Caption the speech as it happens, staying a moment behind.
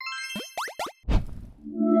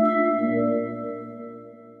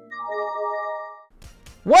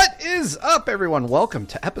What is up, everyone? Welcome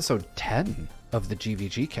to episode 10 of the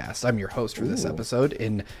GVGCast. I'm your host for this episode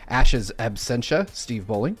in Ash's absentia, Steve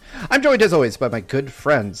Bowling. I'm joined, as always, by my good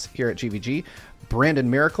friends here at GVG, Brandon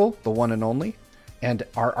Miracle, the one and only, and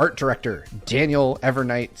our art director, Daniel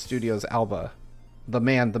Evernight Studios Alba, the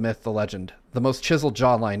man, the myth, the legend, the most chiseled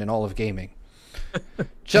jawline in all of gaming.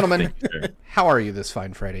 Gentlemen, how are you this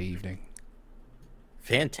fine Friday evening?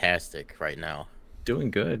 Fantastic right now.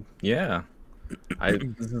 Doing good, yeah.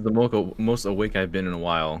 This is the most awake I've been in a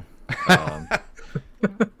while. I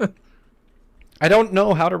don't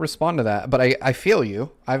know how to respond to that, but I feel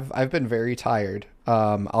you. I've been very tired.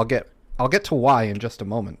 I'll get to why in just a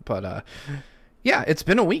moment, but yeah, it's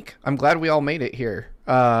been a week. I'm glad we all made it here.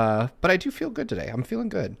 But I do feel good today. I'm feeling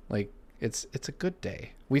good. Like it's a good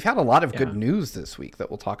day. We've had a lot of good news this week that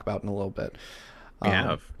we'll talk about in a little bit. We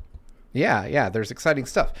have. Yeah, there's exciting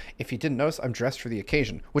stuff. If you didn't notice, I'm dressed for the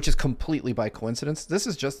occasion, which is completely by coincidence. This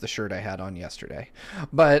is just the shirt I had on yesterday.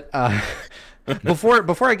 But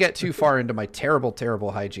before I get too far into my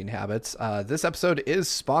terrible hygiene habits, this episode is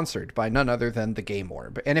sponsored by none other than the Game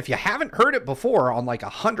Orb. And if you haven't heard it before on like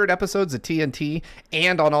 100 episodes of TNT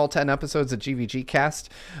and on all 10 episodes of GVGcast,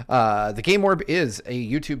 the Game Orb is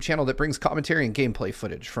a YouTube channel that brings commentary and gameplay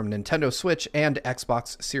footage from Nintendo Switch and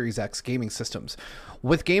Xbox Series X gaming systems.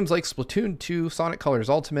 With games like Splatoon 2, Sonic Colors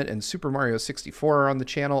Ultimate, and Super Mario 64 are on the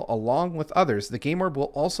channel, along with others, the Game Orb will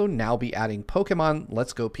also now be adding Pokemon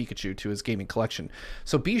Let's Go Pikachu to his gaming collection.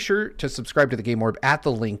 So be sure to subscribe to the Game Orb at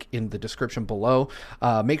the link in the description below.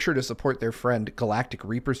 Make sure to support their friend Galactic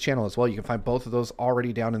Reaper's channel as well. You can find both of those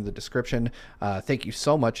already down in the description. Thank you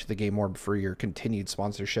so much, the Game Orb, for your continued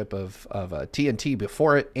sponsorship of TNT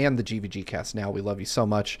before it and the GVGcast now. We love you so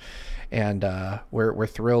much. And we're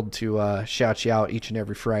thrilled to shout you out each and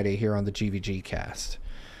every Friday here on the GVGcast.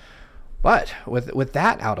 But with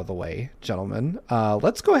that out of the way, gentlemen,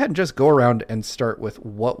 let's go ahead and just go around and start with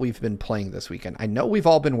what we've been playing this weekend. I know we've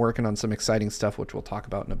all been working on some exciting stuff, which we'll talk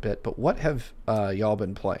about in a bit, but what have y'all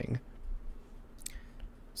been playing?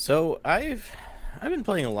 So I've been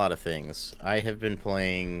playing a lot of things. I have been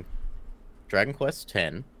playing Dragon Quest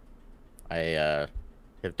X. I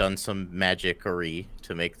have done some magic-ery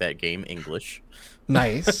to make that game English.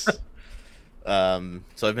 Nice.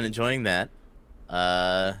 So I've been enjoying that.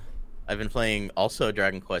 I've been playing also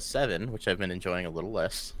Dragon Quest VII, which I've been enjoying a little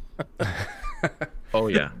less. Oh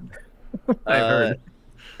yeah, I heard.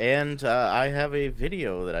 And I have a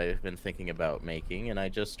video that I've been thinking about making, and I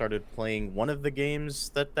just started playing one of the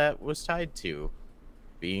games that was tied to,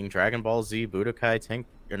 being Dragon Ball Z Budokai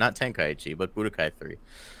or not Tenkaichi, but Budokai 3.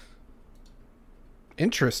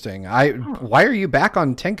 Interesting. Why are you back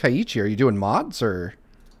on Tenkaichi? Are you doing mods or?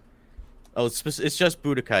 Oh, it's just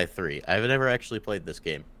Budokai 3. I've never actually played this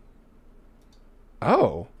game.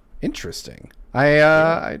 Oh, interesting.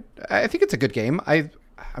 I think it's a good game.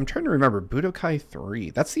 I'm trying to remember Budokai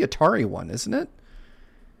 3. That's the Atari one, isn't it?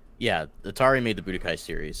 Yeah, Atari made the Budokai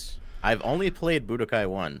series. I've only played Budokai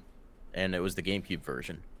 1, and it was the GameCube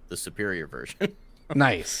version, the superior version.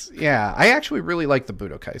 Nice. Yeah, I actually really like the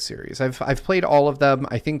Budokai series. I've played all of them.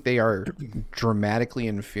 I think they are dramatically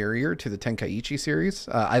inferior to the Tenkaichi series.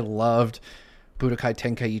 I loved Budokai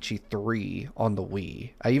Tenkaichi 3 on the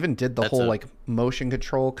Wii. I even did the whole like motion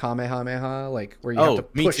control Kamehameha, like where you have to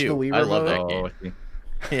push the Wii remote. I love that game.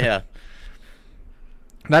 Yeah.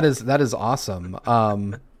 That is awesome.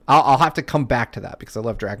 I'll have to come back to that because I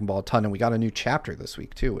love Dragon Ball a ton, and we got a new chapter this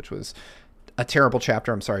week too, which was a terrible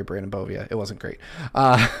chapter. I'm sorry, Brandon Bovia. It wasn't great.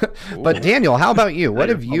 But Daniel, how about you? What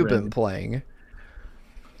have you been playing?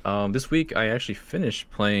 This week I actually finished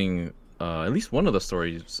playing at least one of the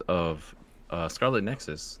stories of Scarlet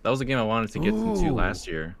Nexus. That was a game I wanted to get into last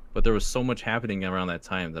year, but there was so much happening around that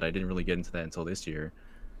time that I didn't really get into that until this year.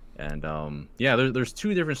 And yeah, there's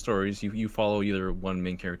two different stories. You follow either one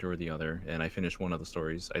main character or the other, and I finished one of the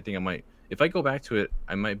stories. I think I might, if I go back to it,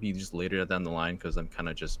 I might be just later down the line because I'm kind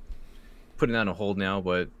of just putting that on hold now.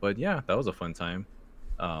 But yeah, that was a fun time.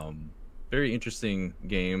 Very interesting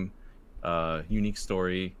game, unique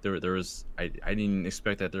story. There was I didn't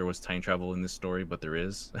expect that there was time travel in this story, but there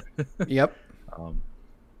is. Yep.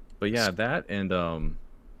 But yeah, that and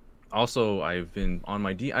also I've been on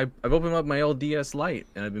my I've opened up my old DS Lite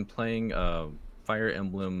and I've been playing Fire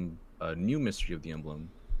Emblem, New Mystery of the Emblem,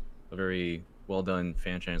 a very well done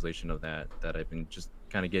fan translation of that I've been just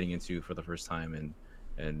kind of getting into for the first time,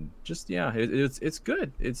 and just yeah, it's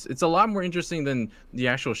good. It's a lot more interesting than the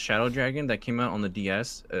actual Shadow Dragon that came out on the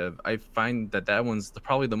DS. I find that one's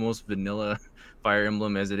probably the most vanilla Fire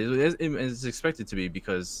Emblem as it is, as expected to be,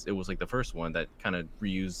 because it was like the first one that kind of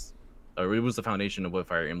reused, or it was the foundation of what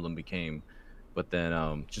Fire Emblem became. But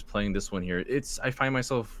then just playing this one here, I find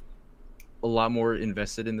myself a lot more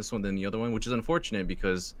invested in this one than the other one, which is unfortunate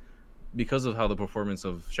because of how the performance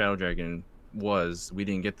of Shadow Dragon was, we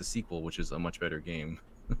didn't get the sequel, which is a much better game.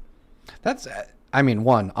 That's, I mean,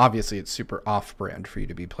 one, obviously it's super off-brand for you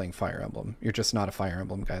to be playing Fire Emblem. You're just not a Fire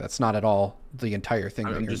Emblem guy. That's not at all the entire thing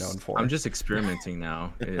that you're known for. I'm just experimenting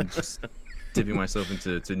now and just dipping myself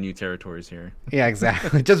into new territories here. Yeah,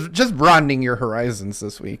 exactly. just broadening your horizons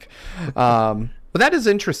this week. But that is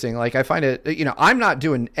interesting. Like, I find it, you know, I'm not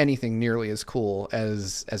doing anything nearly as cool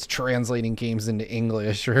as translating games into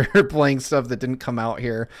English or playing stuff that didn't come out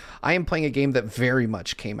here. I am playing a game that very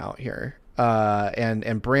much came out here.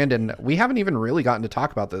 And Brandon, we haven't even really gotten to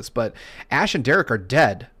talk about this, but Ash and Derek are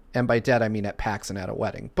dead. And by dead, I mean at PAX and at a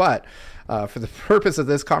wedding. But for the purpose of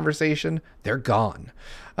this conversation, they're gone.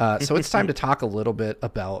 So it's time to talk a little bit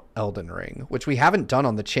about Elden Ring, which we haven't done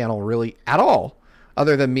on the channel really at all.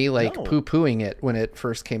 Other than me poo-pooing it when it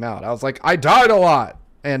first came out. I was like, I died a lot.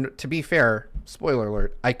 And to be fair, spoiler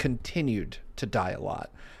alert, I continued to die a lot.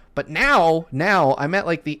 But now I'm at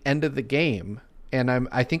like the end of the game. And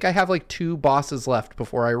I think I have like 2 bosses left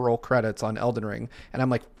before I roll credits on Elden Ring. And I'm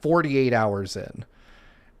like 48 hours in.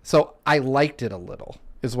 So I liked it a little,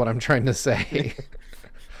 is what I'm trying to say.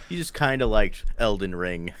 You just kind of liked Elden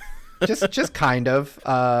Ring. just kind of.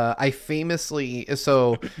 I famously,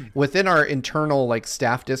 so within our internal like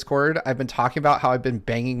staff Discord, I've been talking about how I've been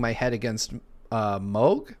banging my head against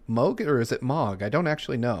Moog, or is it Mog? I don't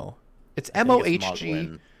actually know. It's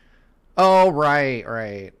MOHG. Oh,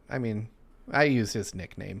 right. I mean, I use his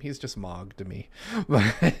nickname. He's just Mog to me.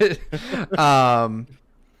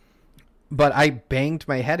 But I banged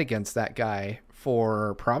my head against that guy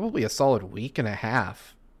for probably a solid week and a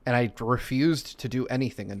half. And I refused to do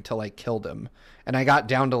anything until I killed him. And I got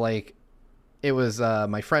down to like, it was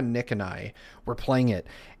my friend Nick and I were playing it.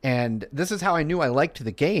 And this is how I knew I liked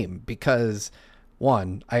the game because,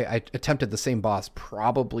 one, I attempted the same boss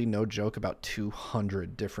probably, no joke, about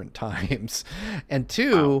 200 different times. And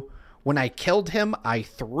two, when I killed him, I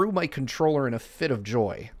threw my controller in a fit of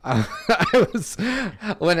joy.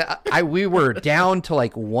 We were down to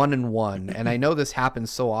like 1-1, and I know this happens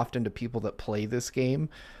so often to people that play this game,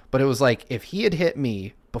 but it was like if he had hit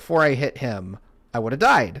me before I hit him, I would have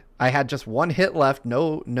died. I had just 1 hit left,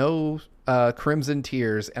 no crimson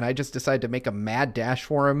tears, and I just decided to make a mad dash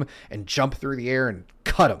for him and jump through the air and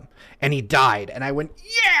cut him, and he died. And I went,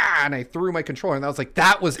 yeah, and I threw my controller, and I was like,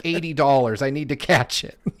 that was $80. I need to catch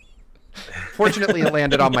it. Fortunately, it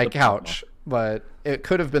landed on my couch, but it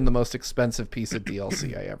could have been the most expensive piece of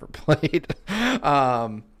DLC I ever played.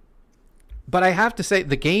 But I have to say,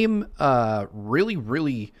 the game really,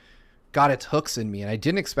 really got its hooks in me, and I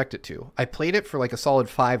didn't expect it to. I played it for like a solid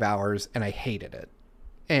 5 hours, and I hated it.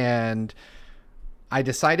 And I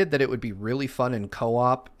decided that it would be really fun in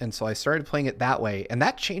co-op, and so I started playing it that way, and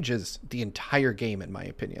that changes the entire game, in my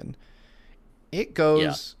opinion. It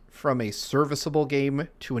goes from a serviceable game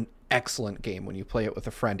to an excellent game when you play it with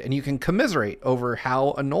a friend, and you can commiserate over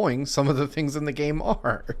how annoying some of the things in the game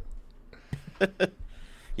are.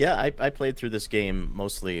 Yeah, I played through this game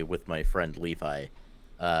mostly with my friend Levi.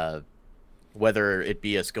 Whether it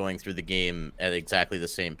be us going through the game at exactly the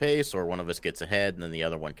same pace, or one of us gets ahead and then the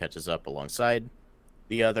other one catches up alongside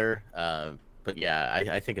the other. But yeah,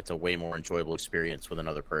 I think it's a way more enjoyable experience with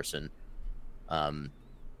another person.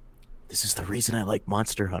 This is the reason I like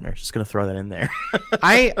Monster Hunter. Just gonna throw that in there.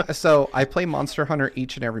 I play Monster Hunter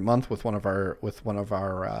each and every month with one of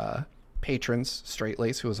our patrons, Straight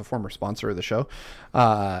Lace, who is a former sponsor of the show,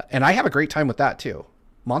 and I have a great time with that too.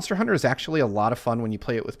 Monster Hunter is actually a lot of fun when you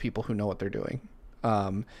play it with people who know what they're doing.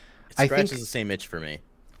 It scratches the same itch for me.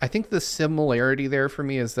 I think the similarity there for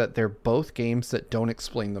me is that they're both games that don't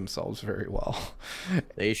explain themselves very well.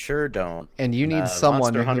 They sure don't. And you need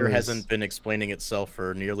someone Monster Hunter hasn't been explaining itself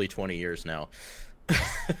for nearly 20 years now.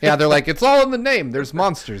 Yeah, they're like, it's all in the name. There's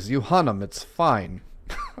monsters. You hunt them. It's fine.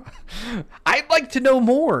 I'd like to know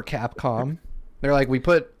more, Capcom. They're like, we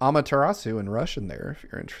put Amaterasu in Russian there if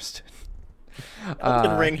you're interested.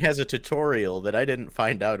 Elden Ring has a tutorial that I didn't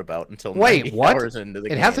find out about until 90 what? hours into the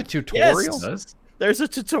game. It has a tutorial? Yes, there's a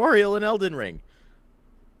tutorial in Elden Ring.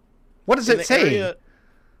 What does it say?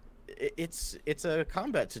 It's a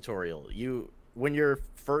combat tutorial. When you're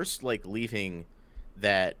first like leaving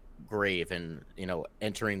that grave and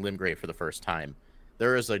entering Limgrave for the first time,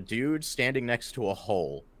 there is a dude standing next to a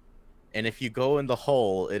hole, and if you go in the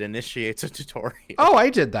hole, it initiates a tutorial. Oh, I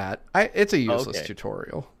did that. It's a useless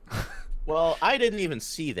tutorial. Well, I didn't even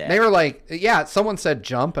see that. They were like, yeah, someone said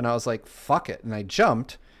jump, and I was like, fuck it, and I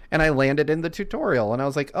jumped, and I landed in the tutorial, and I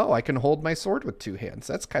was like, oh, I can hold my sword with 2 hands.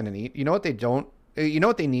 That's kind of neat. You know what they don't You know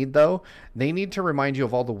what they need, though? They need to remind you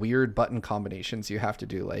of all the weird button combinations you have to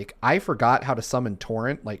do. Like, I forgot how to summon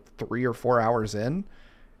Torrent like 3 or 4 hours in.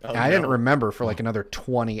 And I didn't remember for like another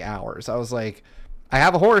 20 hours. I was like, I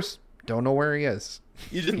have a horse. Don't know where he is.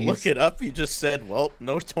 You didn't look it up. You just said, well,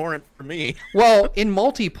 no Torrent for me. Well, in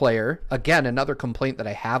multiplayer, again, another complaint that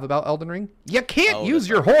I have about Elden Ring, you can't use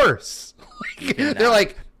your horse. They're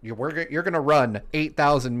like, you're going to run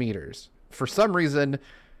 8,000 meters. For some reason,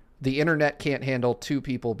 the internet can't handle 2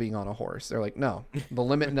 people being on a horse. They're like, no, the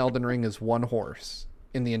limit in Elden Ring is 1 horse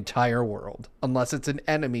in the entire world, unless it's an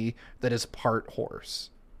enemy that is part horse.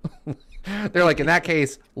 They're like, in that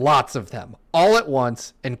case, lots of them all at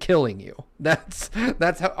once and killing you. That's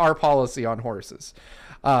how our policy on horses.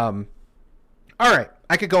 All right,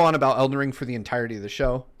 I could go on about Elden Ring for the entirety of the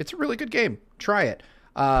show. It's a really good game. Try it.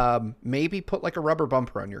 Maybe put like a rubber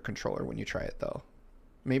bumper on your controller when you try it, though.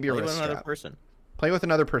 Maybe a wrist strap. Another person. Play with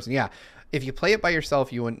another person. Yeah, if you play it by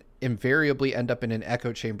yourself, you would invariably end up in an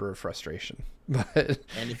echo chamber of frustration.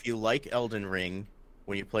 And if you like Elden Ring,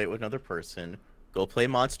 when you play it with another person, go play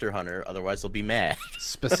Monster Hunter, otherwise they'll be mad.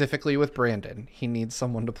 Specifically with Brandon. He needs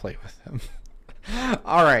someone to play with him.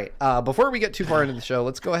 All right. Before we get too far into the show,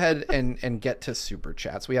 let's go ahead and get to Super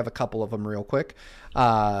Chats. We have a couple of them real quick.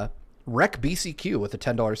 Rec BCQ with a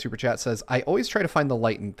 $10 Super Chat says, I always try to find the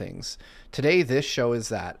light in things. Today, this show is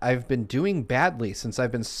that. I've been doing badly since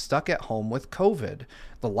I've been stuck at home with COVID.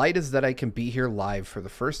 The light is that I can be here live for the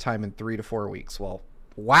first time in 3 to 4 weeks. Well,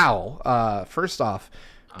 wow. First off,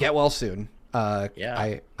 get well soon.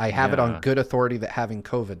 I have it on good authority that having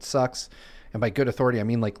COVID sucks. And by good authority, I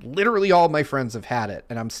mean like literally all my friends have had it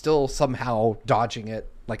and I'm still somehow dodging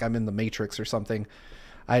it. Like I'm in the Matrix or something.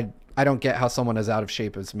 I don't get how someone as out of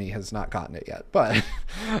shape as me has not gotten it yet, but,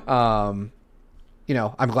 you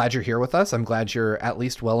know, I'm glad you're here with us. I'm glad you're at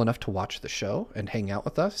least well enough to watch the show and hang out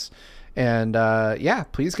with us. And, yeah,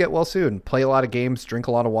 please get well soon. Play a lot of games, drink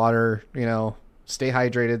a lot of water, you know, stay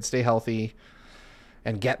hydrated, stay healthy,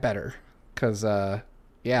 and get better. Cause,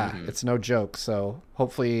 it's no joke. So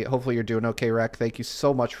hopefully you're doing okay, Rec. Thank you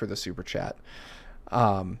so much for the super chat.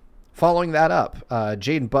 Following that up,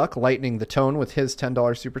 Jaden Buck lightening the tone with his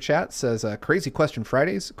 $10 super chat says, Crazy Question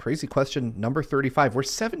Fridays, crazy question number 35. We're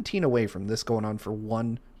 17 away from this going on for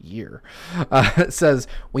 1 year. It says,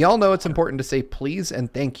 we all know it's important to say please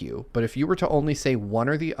and thank you, but if you were to only say one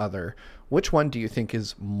or the other, which one do you think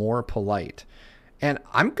is more polite? And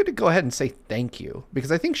I'm going to go ahead and say thank you,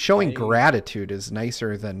 because I think showing gratitude is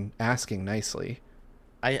nicer than asking nicely.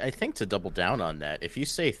 I think to double down on that, if you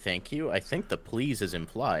say thank you, I think the please is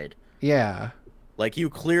implied. Yeah. Like you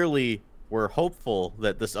clearly were hopeful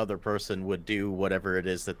that this other person would do whatever it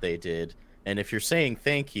is that they did. And if you're saying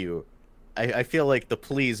thank you, I feel like the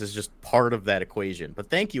please is just part of that equation. But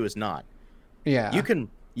thank you is not. Yeah. You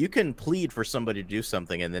can plead for somebody to do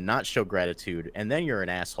something and then not show gratitude, and then you're an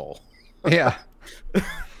asshole. Yeah.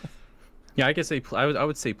 Yeah, I could say I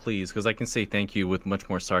would say please, because I can say thank you with much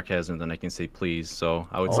more sarcasm than I can say please. So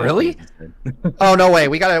I would say really? Oh no way.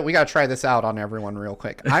 We gotta try this out on everyone real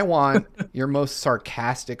quick. I want your most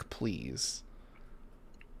sarcastic please.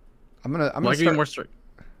 I'm gonna start... more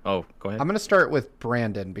Oh, go ahead. I'm gonna start with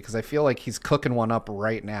Brandon because I feel like he's cooking one up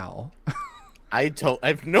right now. I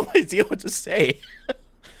have no idea what to say.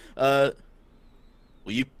 Let's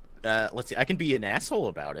see. I can be an asshole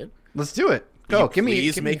about it. Let's do it. Go.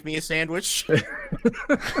 Please make me a sandwich. No,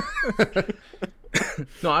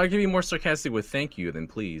 I'll give you more sarcastic with thank you than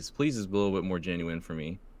please. Please is a little bit more genuine for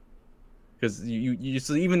me. Because you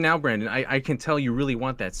so even now, Brandon, I can tell you really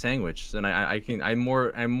want that sandwich, and I'm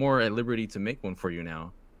more at liberty to make one for you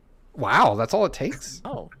now. Wow, that's all it takes.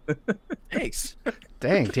 Oh, thanks.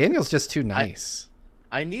 Dang, Daniel's just too nice.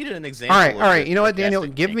 I need an example. All right. You know what, Daniel?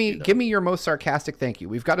 Give me your most sarcastic thank you.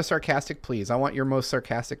 We've got a sarcastic please. I want your most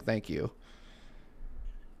sarcastic thank you.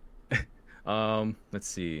 Let's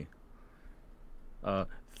see.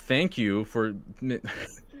 Thank you for.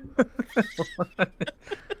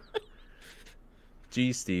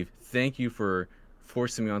 Geez, Steve. Thank you for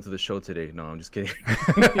forcing me onto the show today. No, I'm just kidding.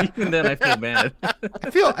 Even then, I feel bad.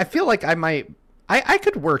 I feel like I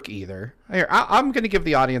could work either. Here, I'm going to give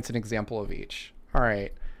the audience an example of each. All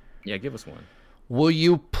right. Yeah, give us one. Will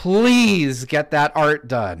you please get that art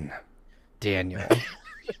done, Daniel?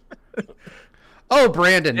 Oh,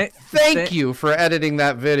 Brandon, thank you for editing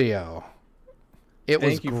that video. It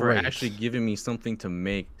was great. Thank you for actually giving me something to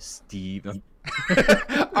make, Steve. All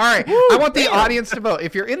right. I want the audience to vote.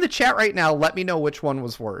 If you're in the chat right now, let me know which one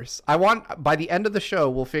was worse. I want, by the end of the show,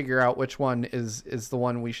 we'll figure out which one is the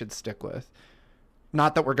one we should stick with.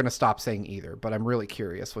 Not that we're going to stop saying either, but I'm really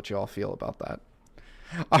curious what you all feel about that.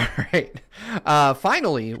 All right.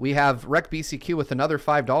 Finally, we have Rec BCQ with another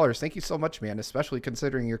 $5. Thank you so much, man, especially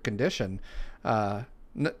considering your condition.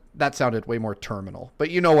 That sounded way more terminal, but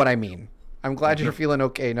you know what I mean. I'm glad you're feeling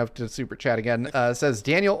okay enough to super chat again. Says,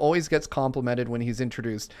 Daniel always gets complimented when he's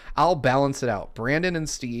introduced. I'll balance it out. Brandon and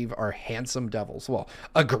Steve are handsome devils. Well,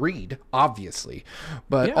 agreed, obviously.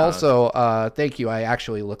 But also, thank you. I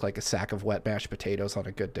actually look like a sack of wet mashed potatoes on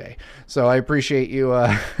a good day. So I appreciate you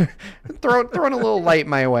throwing a little light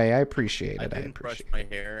my way. I appreciate it. I didn't brush my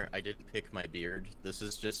hair. I didn't pick my beard. This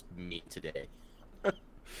is just me today.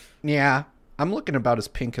 Yeah, I'm looking about as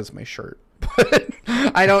pink as my shirt. But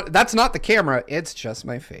that's not the camera, it's just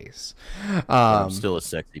my face. I'm still a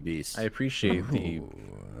sexy beast. I appreciate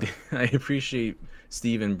I appreciate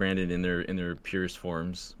Steve and Brandon in their purest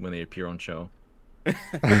forms when they appear on show.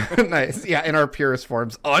 Nice. Yeah, in our purest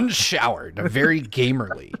forms, unshowered, very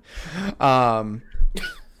gamerly. I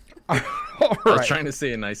was trying to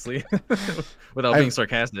say it nicely without being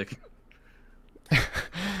sarcastic.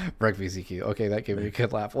 Rec VCQ. Okay, that gave me a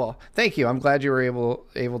good laugh. Well, thank you. I'm glad you were able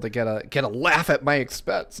to get a laugh at my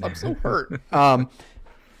expense. I'm so hurt. All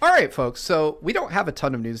right, folks. So we don't have a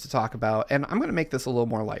ton of news to talk about, and I'm going to make this a little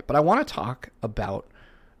more light. But I want to talk about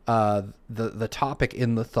the topic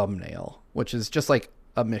in the thumbnail, which is just like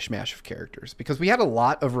a mishmash of characters, because we had a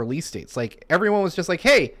lot of release dates. Like everyone was just like,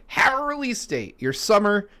 "Hey, have a release date. Your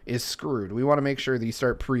summer is screwed. We want to make sure that you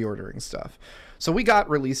start pre-ordering stuff." So we got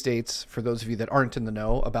release dates for those of you that aren't in the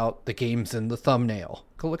know about the games in the thumbnail.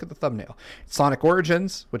 Go look at the thumbnail. Sonic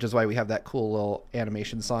Origins, which is why we have that cool little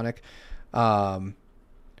animation Sonic.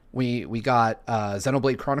 We got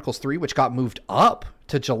Xenoblade Chronicles 3, which got moved up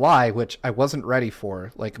to July, which I wasn't ready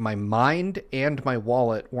for. Like my mind and my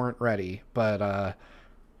wallet weren't ready, but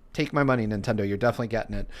take my money, Nintendo. You're definitely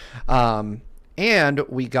getting it. And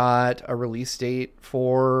we got a release date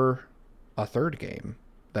for a third game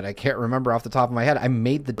that I can't remember off the top of my head. I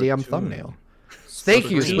made the damn thumbnail. Thank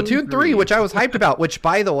you. Splatoon 3, which I was hyped about, which,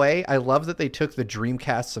 by the way, I love that they took the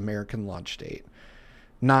Dreamcast's American launch date.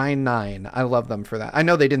 9/9. I love them for that. I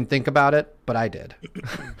know they didn't think about it, but I did.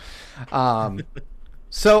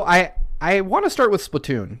 So I want to start with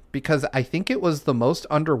Splatoon because I think it was the most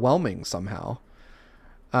underwhelming somehow.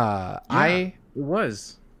 It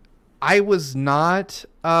was. I was not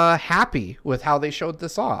happy with how they showed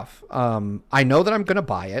this off. I know that I'm going to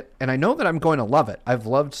buy it, and I know that I'm going to love it. I've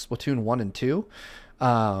loved Splatoon 1 and 2,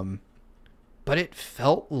 but it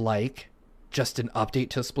felt like just an update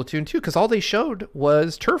to Splatoon 2, because all they showed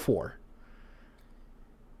was Turf War.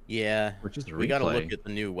 Yeah, which is we got to look at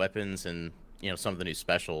the new weapons and some of the new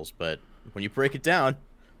specials, but when you break it down,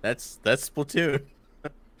 that's Splatoon.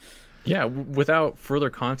 Yeah, without further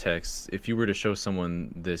context, if you were to show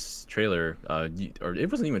someone this trailer, or it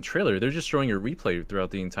wasn't even a trailer, they're just showing a replay throughout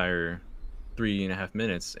the entire 3.5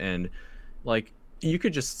 minutes, and like you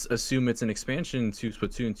could just assume it's an expansion to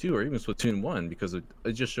Splatoon 2 or even Splatoon 1 because it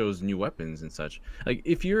just shows new weapons and such. Like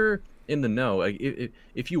if you're in the know, like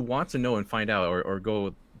if you want to know and find out, or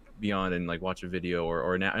go beyond and like watch a video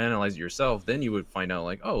or analyze it yourself, then you would find out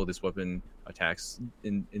like, oh, this weapon attacks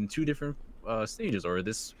in 2 different stages, or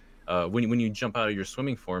this. When you jump out of your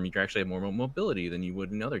swimming form, you can actually have more mobility than you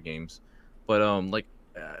would in other games. But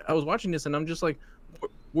I was watching this and I'm just like,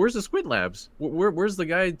 where's the Squid Labs? Where's the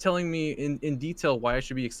guy telling me in detail why I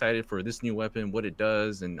should be excited for this new weapon, what it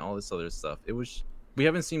does, and all this other stuff? We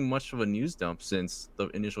haven't seen much of a news dump since the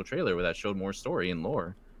initial trailer where that showed more story and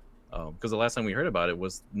lore. Because the last time we heard about it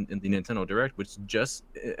was in the Nintendo Direct, which just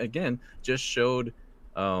showed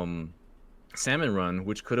Salmon Run,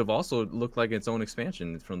 which could have also looked like its own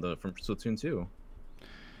expansion from Splatoon 2.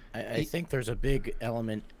 I think there's a big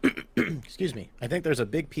element. Excuse me. I think there's a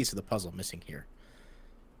big piece of the puzzle missing here.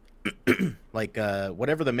 Like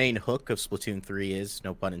whatever the main hook of Splatoon 3 is,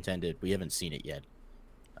 no pun intended, we haven't seen it yet.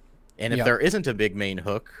 And if there isn't a big main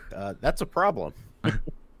hook, that's a problem.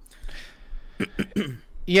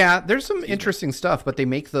 Yeah, there's some interesting stuff, but they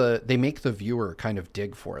make the viewer kind of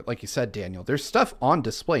dig for it. Like you said, Daniel, there's stuff on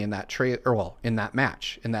display in that in that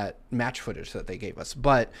match footage that they gave us.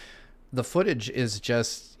 But the footage is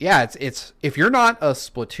just, it's if you're not a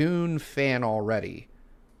Splatoon fan already,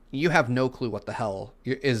 you have no clue what the hell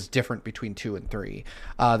is different between 2 and 3.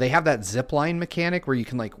 They have that zip line mechanic where you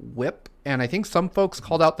can like whip, and I think some folks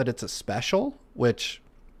called out that it's a special, which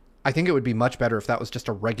I think it would be much better if that was just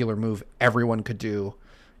a regular move everyone could do.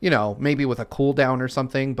 Maybe with a cooldown or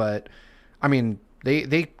something, but I mean,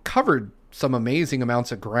 they covered some amazing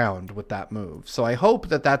amounts of ground with that move. So I hope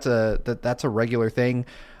that's a regular thing.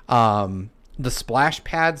 The splash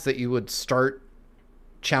pads that you would start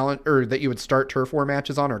Turf War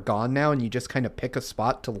matches on are gone now, and you just kind of pick a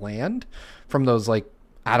spot to land from those like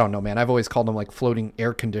I don't know, man. I've always called them like floating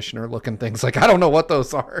air conditioner looking things. Like, I don't know what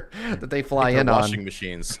those are that they fly in on. Washing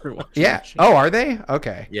machines. Yeah. Oh, are they?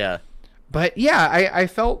 Okay. Yeah. But yeah, I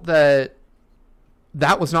felt that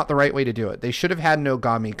was not the right way to do it. They should have had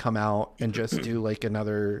Nogami come out and just do like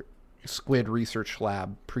another Squid Research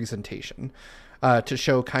Lab presentation to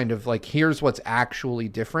show kind of like, here's what's actually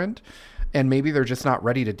different. And maybe they're just not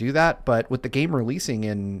ready to do that. But with the game releasing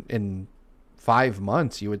in 5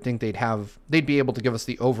 months, you would think they'd be able to give us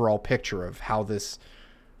the overall picture of how this,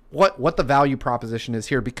 what the value proposition is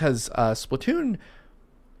here. Because Splatoon,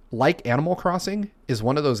 like Animal Crossing, is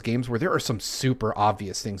one of those games where there are some super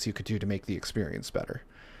obvious things you could do to make the experience better.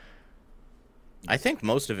 I think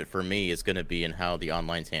most of it for me is going to be in how the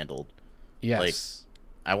online's handled. Yes. Like,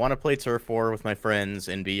 I want to play Turf War with my friends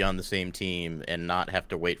and be on the same team and not have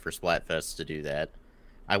to wait for Splatfest to do that.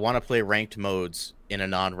 I want to play ranked modes in a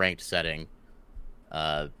non-ranked setting.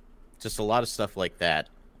 Just a lot of stuff like that.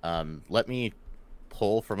 Let me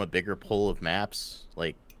pull from a bigger pool of maps.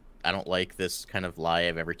 Like, I don't like this kind of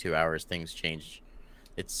live every 2 hours things change.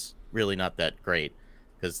 It's really not that great,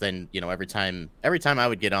 because then, you know, every time I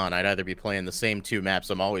would get on, I'd either be playing the same 2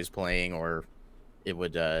 maps I'm always playing, or it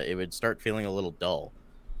would start feeling a little dull.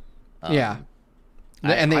 Yeah.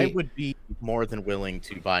 I would be more than willing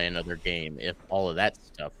to buy another game if all of that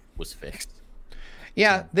stuff was fixed.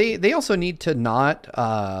 Yeah, they also need to not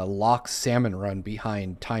lock Salmon Run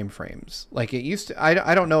behind time frames. Like it used to.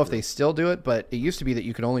 I don't know if they still do it, but it used to be that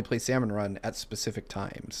you could only play Salmon Run at specific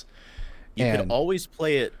times. You could always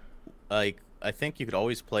play it, like, I think you could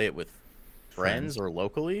always play it with friends or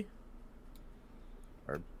locally.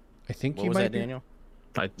 Or I think what you was might that, Daniel?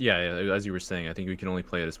 Yeah, as you were saying, I think we can only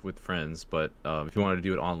play it with friends. But if you wanted to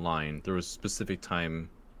do it online, there was specific time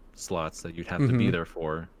slots that you'd have to be there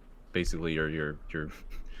for. Basically, you're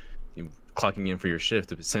clocking in for your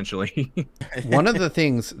shift, essentially. One of the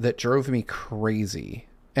things that drove me crazy,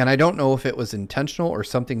 and I don't know if it was intentional or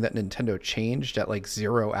something that Nintendo changed at like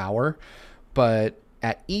 0 hour, but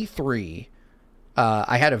at E3,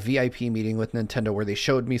 I had a VIP meeting with Nintendo where they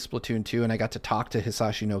showed me Splatoon 2, and I got to talk to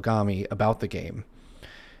Hisashi Nogami about the game.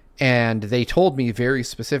 And they told me very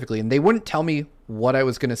specifically, and they wouldn't tell me what I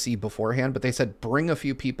was going to see beforehand, but they said, bring a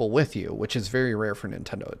few people with you, which is very rare for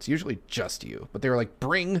Nintendo. It's usually just you, but they were like,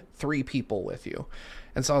 bring 3 people with you.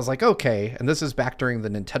 And so I was like, okay. And this is back during the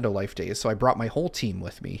Nintendo Life days. So I brought my whole team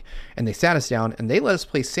with me, and they sat us down and they let us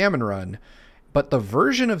play Salmon Run. But the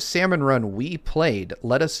version of Salmon Run we played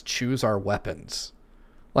let us choose our weapons.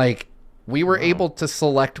 Like, we were able to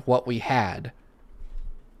select what we had.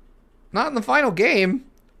 Not in the final game,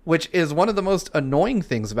 which is one of the most annoying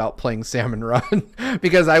things about playing Salmon Run,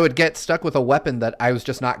 because I would get stuck with a weapon that I was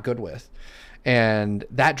just not good with. And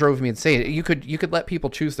that drove me insane. You could let people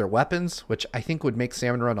choose their weapons, which I think would make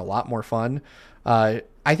Salmon Run a lot more fun. I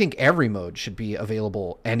think every mode should be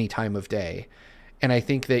available any time of day. And I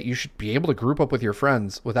think that you should be able to group up with your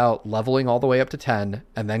friends without leveling all the way up to 10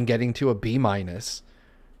 and then getting to a B-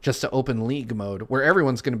 just to open league mode where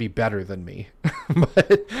everyone's going to be better than me.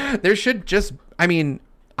 But there should just, I mean,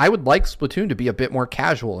 I would like Splatoon to be a bit more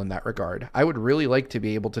casual in that regard. I would really like to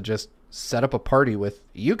be able to just set up a party with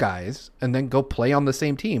you guys and then go play on the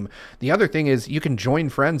same team. The other thing is you can join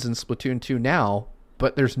friends in Splatoon 2 now,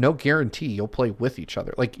 but there's no guarantee you'll play with each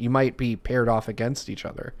other. Like, you might be paired off against each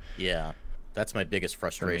other. Yeah, that's my biggest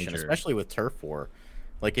frustration, especially with Turf War.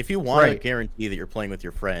 Like, if you want to guarantee that you're playing with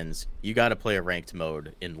your friends, you got to play a ranked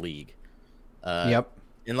mode in League. Yep.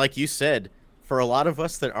 And like you said, for a lot of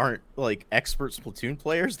us that aren't like expert Splatoon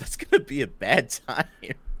players, that's going to be a bad time.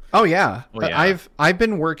 Oh yeah. I've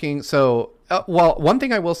been working. So, well, one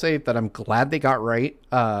thing I will say that I'm glad they got right.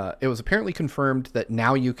 It was apparently confirmed that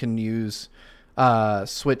now you can use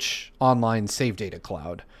Switch Online Save Data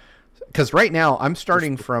Cloud. Because right now I'm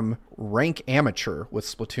starting from rank amateur with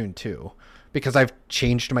Splatoon 2 because I've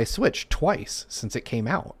changed my Switch twice since it came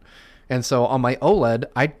out. And so on my OLED,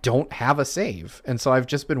 I don't have a save. And so I've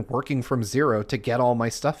just been working from 0 to get all my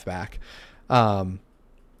stuff back. And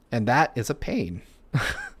that is a pain.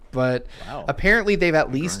 But apparently they've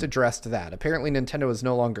at least addressed that. Apparently Nintendo is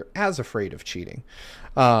no longer as afraid of cheating.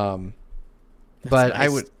 But nice. I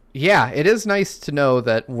would... Yeah, it is nice to know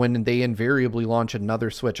that when they invariably launch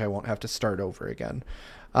another Switch, I won't have to start over again.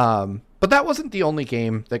 But that wasn't the only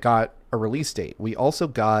game that got a release date. We also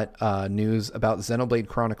got news about Xenoblade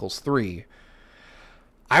Chronicles 3.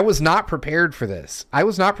 I was not prepared for this. I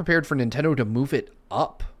was not prepared for Nintendo to move it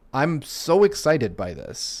up. I'm so excited by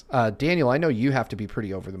this. Daniel, I know you have to be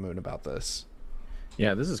pretty over the moon about this.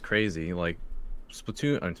 Yeah, this is crazy. Like,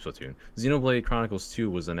 Xenoblade Chronicles 2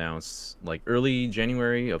 was announced like early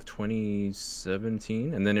January of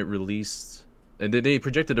 2017, and then it released And they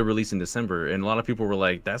projected a release in December, and a lot of people were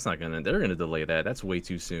like, they're gonna delay that. That's way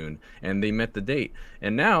too soon. And they met the date.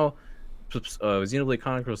 And now, Xenoblade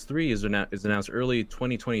Chronicles 3 is announced early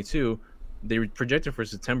 2022. They projected for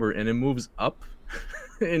September, and it moves up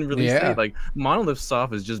in release date. Like, Monolith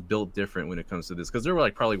Soft is just built different when it comes to this, because they were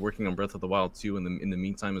like probably working on Breath of the Wild 2 in the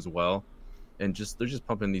meantime as well, and they're just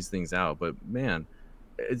pumping these things out. But man,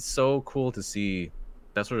 it's so cool to see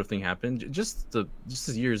that sort of thing happen. Just this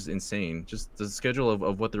year is insane. Just the schedule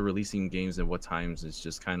of what they're releasing games and what times is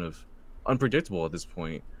just kind of unpredictable at this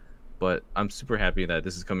point. But I'm super happy that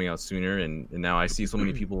this is coming out sooner, and now I see so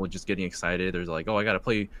many people just getting excited. There's like, oh, I gotta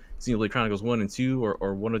play Xenoblade Chronicles 1 and 2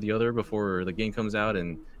 or one or the other before the game comes out,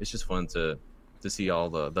 and it's just fun to see all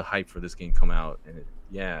the hype for this game come out. And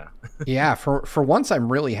yeah, for once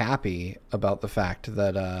I'm really happy about the fact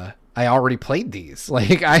that I already played these.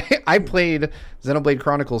 Like I played Xenoblade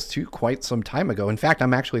Chronicles 2 quite some time ago. In fact,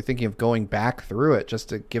 I'm actually thinking of going back through it just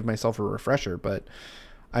to give myself a refresher, but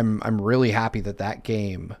I'm really happy that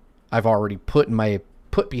game I've already put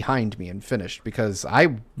behind me and finished, because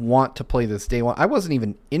I want to play this day one. I wasn't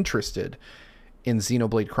even interested in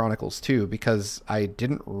Xenoblade Chronicles 2 because I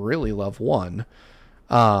didn't really love 1.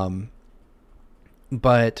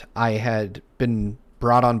 But I had been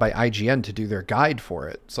brought on by IGN to do their guide for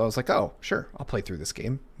it. So I was like, oh, sure, I'll play through this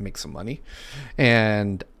game, make some money.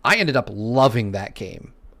 And I ended up loving that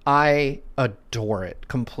game. I adore it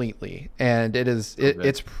completely, and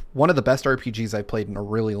it's one of the best RPGs I've played in a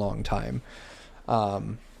really long time.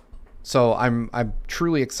 So I'm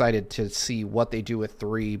truly excited to see what they do with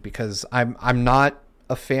 3, because I'm not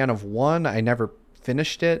a fan of 1. I never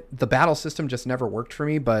finished it. The battle system just never worked for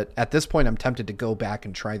me, but at this point I'm tempted to go back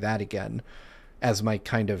and try that again as my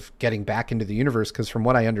kind of getting back into the universe, because from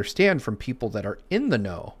what I understand from people that are in the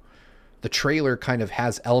know, the trailer kind of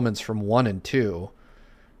has elements from 1 and 2,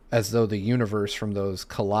 as though the universe from those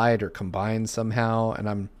collide or combine somehow.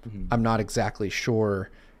 And I'm not exactly sure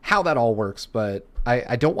how that all works, but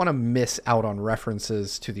I don't want to miss out on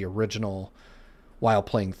references to the original while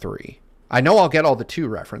playing 3. I know I'll get all the 2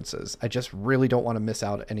 references. I just really don't want to miss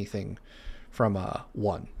out anything from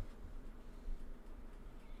 1.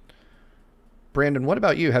 Brandon, what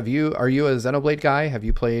about you? Are you a Xenoblade guy? Have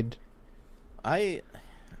you played? I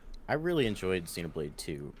really enjoyed Xenoblade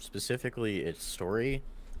 2, specifically its story.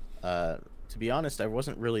 To be honest, I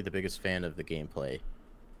wasn't really the biggest fan of the gameplay.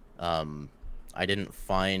 I didn't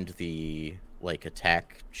find the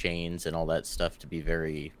attack chains and all that stuff to be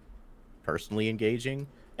very personally engaging.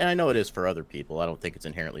 And I know it is for other people. I don't think it's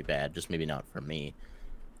inherently bad, just maybe not for me.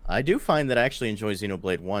 I do find that I actually enjoy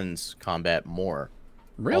Xenoblade 1's combat more.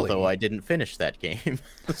 Really? Although I didn't finish that game.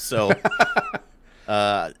 So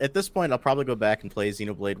at this point, I'll probably go back and play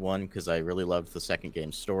Xenoblade 1 because I really loved the second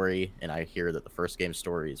game's story, and I hear that the first game's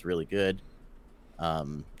story is really good.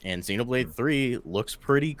 And Xenoblade 3 looks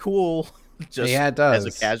pretty cool, just it does.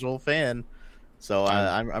 as a casual fan. So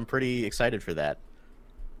I'm pretty excited for that.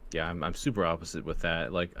 Yeah, I'm super opposite with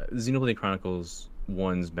that. Like, Xenoblade Chronicles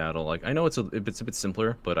 1's battle, like, I know it's a bit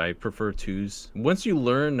simpler, but I prefer 2's. Once you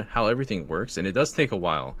learn how everything works, and it does take a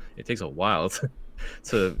while. It takes a while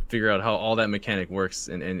to figure out how all that mechanic works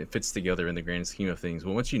and it fits together in the grand scheme of things.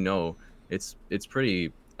 But once you know, it's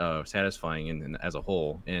pretty satisfying and as a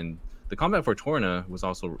whole. And the combat for Torna was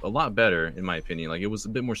also a lot better, in my opinion. Like, it was a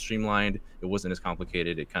bit more streamlined. It wasn't as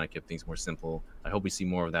complicated. It kind of kept things more simple. I hope we see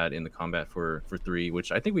more of that in the combat for 3,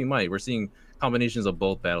 which I think we might. We're seeing combinations of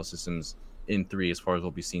both battle systems in 3 as far as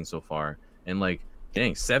what we've seen so far. And, like,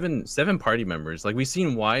 dang, seven party members. Like, we've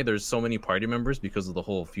seen why there's so many party members because of the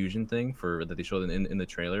whole fusion thing that they showed in the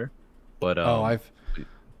trailer. But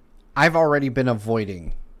I've already been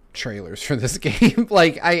avoiding trailers for this game.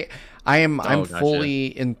 Like, I'm gotcha.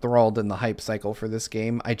 fully enthralled in the hype cycle for this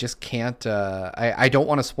game. I just can't I don't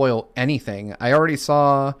want to spoil anything. I already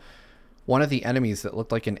saw one of the enemies that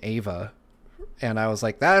looked like an Ava, and I was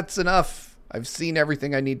like, that's enough. I've seen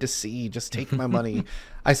everything I need to see. Just take my money.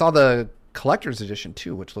 I saw the collector's edition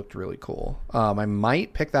too, which looked really cool. I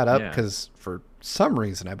might pick that up because for some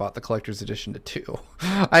reason I bought the collector's edition to 2.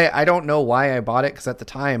 I don't know why I bought it, because at the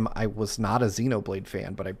time I was not a Xenoblade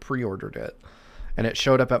fan, but I pre-ordered it and it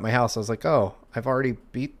showed up at my house. I was like, oh, I've already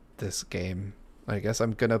beat this game. I guess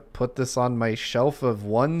I'm gonna put this on my shelf of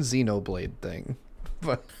one Xenoblade thing.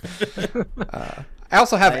 But I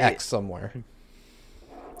also have X somewhere.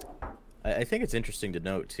 I think it's interesting to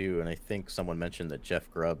note too, and I think someone mentioned that Jeff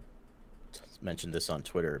Grubb mentioned this on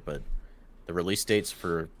Twitter, but the release dates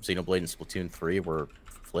for Xenoblade and Splatoon 3 were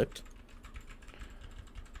flipped.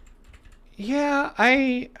 Yeah,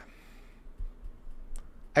 I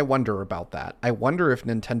wonder about that. I wonder if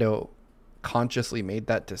Nintendo consciously made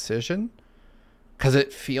that decision, because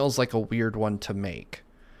it feels like a weird one to make,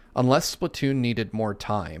 unless Splatoon needed more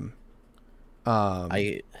time.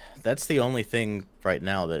 That's the only thing right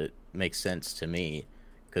now that it makes sense to me,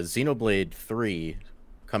 because Xenoblade 3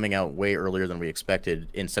 coming out way earlier than we expected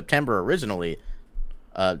in September originally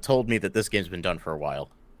told me that this game's been done for a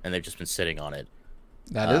while and they've just been sitting on it.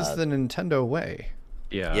 That is the Nintendo way.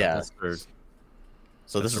 Yeah.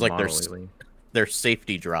 So this is like their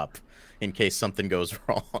safety drop in case something goes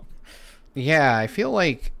wrong. Yeah, I feel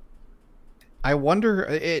like, I wonder,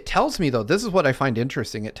 it tells me though, this is what I find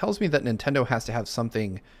interesting. It tells me that Nintendo has to have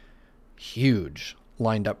something huge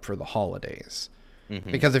lined up for the holidays.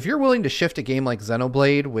 Mm-hmm. Because if you're willing to shift a game like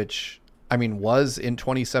Xenoblade, which, I mean, was in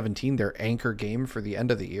 2017 their anchor game for the end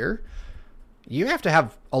of the year, you have to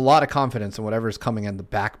have a lot of confidence in whatever's coming in the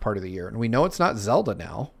back part of the year. And we know it's not Zelda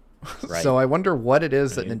now. Right. So I wonder what it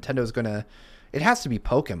is that Nintendo's going to... It has to be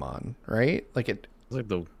Pokemon, right? Like it... It's like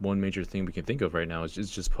the one major thing we can think of right now is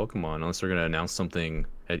just Pokemon, unless they're going to announce something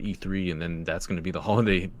at E3 and then that's going to be the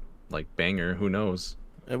holiday like banger. Who knows?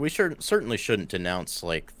 We certainly shouldn't announce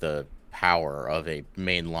like the power of a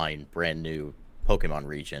mainline brand new Pokemon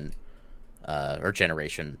region or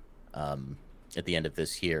generation at the end of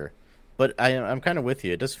this year. But I'm kind of with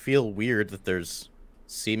you. It does feel weird that there's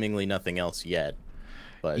seemingly nothing else yet.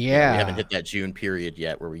 But yeah, we haven't hit that June period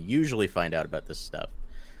yet where we usually find out about this stuff.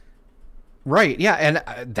 Right. Yeah.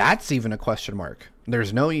 And that's even a question mark.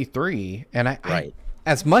 There's no E3. And I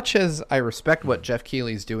as much as I respect what Jeff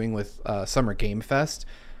Keighley's doing with Summer Game Fest,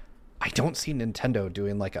 I don't see Nintendo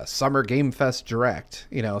doing like a Summer Game Fest Direct,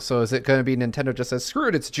 you know? So is it going to be Nintendo just says, screw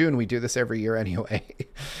it, it's June, we do this every year anyway?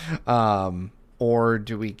 Or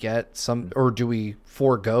do we get or do we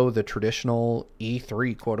forego the traditional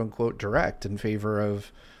E3 quote unquote Direct in favor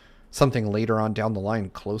of something later on down the line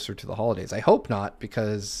closer to the holidays? I hope not,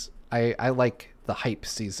 because I like the hype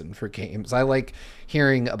season for games. I like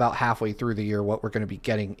hearing about halfway through the year what we're going to be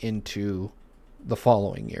getting into the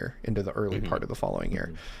following year, into the early part of the following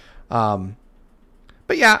year.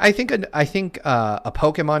 But yeah, I think a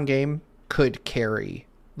Pokemon game could carry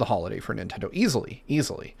the holiday for Nintendo easily.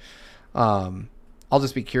 I'll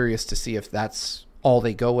just be curious to see if that's all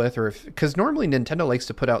they go with, or if, because normally Nintendo likes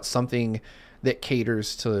to put out something that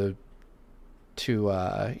caters to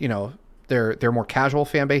you know, their more casual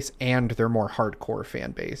fan base and their more hardcore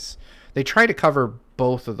fan base. They try to cover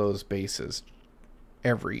both of those bases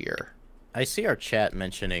every year. I see our chat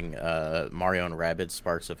mentioning Mario and Rabbids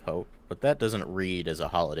Sparks of Hope, but that doesn't read as a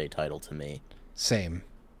holiday title to me. Same.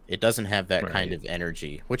 It doesn't have that kind of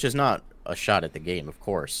energy, which is not a shot at the game, of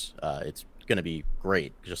course. It's going to be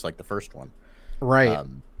great, just like the first one. Right.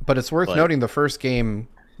 But it's worth noting the first game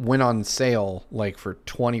went on sale like for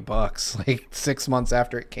 $20 like 6 months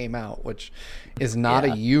after it came out, which is not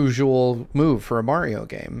a usual move for a Mario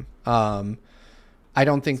game. I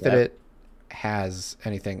don't think that it has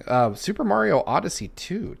anything. Super Mario Odyssey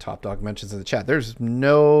 2, Top Dog mentions in the chat. There's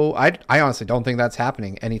no... I honestly don't think that's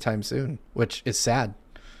happening anytime soon, which is sad.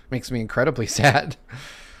 Makes me incredibly sad.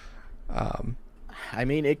 I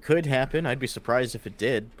mean, it could happen. I'd be surprised if it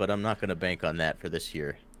did, but I'm not going to bank on that for this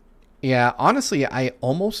year. Yeah, honestly, I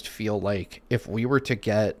almost feel like if we were to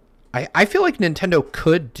get... I feel like Nintendo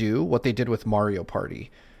could do what they did with Mario Party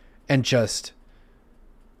and just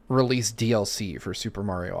release DLC for Super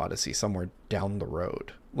Mario Odyssey somewhere down the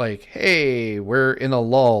road. Like, hey, we're in a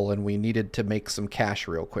lull and we needed to make some cash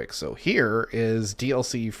real quick, so here is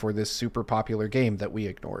DLC for this super popular game that we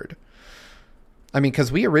ignored. I mean,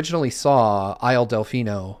 because we originally saw Isle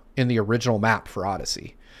Delfino in the original map for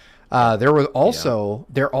Odyssey. There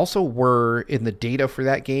also were in the data for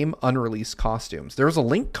that game unreleased costumes. There was a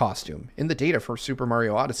Link costume in the data for Super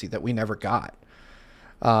Mario Odyssey that we never got.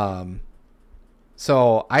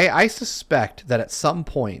 So I suspect that at some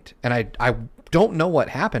point, and I don't know what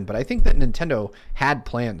happened, but I think that Nintendo had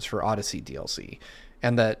plans for Odyssey DLC,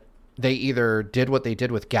 and that they either did what they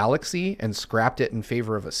did with Galaxy and scrapped it in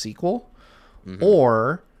favor of a sequel,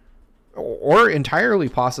 or entirely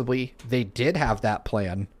possibly they did have that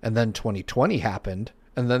plan and then 2020 happened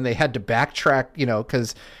and then they had to backtrack, you know,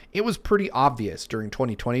 because it was pretty obvious during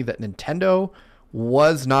 2020 that Nintendo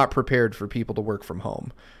was not prepared for people to work from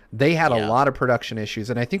home. They had a lot of production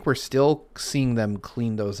issues, and I think we're still seeing them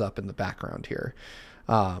clean those up in the background here.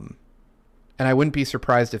 And I wouldn't be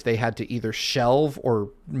surprised if they had to either shelve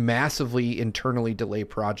or massively internally delay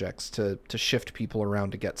projects to shift people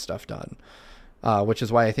around to get stuff done. Which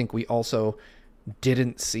is why I think we also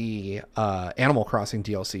didn't see Animal Crossing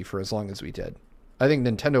DLC for as long as we did. I think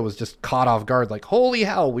Nintendo was just caught off guard, like, holy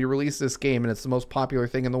hell, we released this game and it's the most popular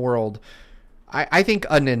thing in the world. I think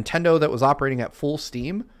a Nintendo that was operating at full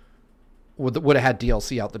steam would have had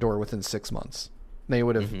DLC out the door within 6 months. They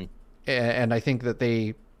would have, and I think that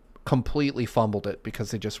they completely fumbled it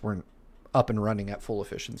because they just weren't up and running at full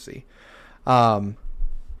efficiency. But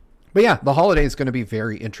yeah, the holiday is going to be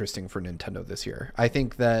very interesting for Nintendo this year. I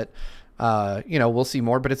think that, we'll see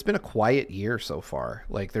more, but it's been a quiet year so far.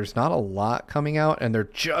 Like, there's not a lot coming out, and they're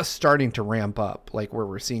just starting to ramp up, like where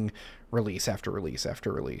we're seeing release after release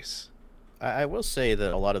after release. I will say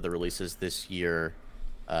that a lot of the releases this year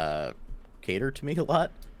cater to me a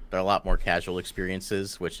lot. They're a lot more casual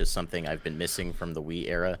experiences, which is something I've been missing from the Wii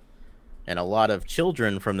era. And a lot of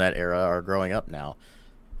children from that era are growing up now.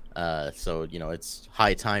 So, it's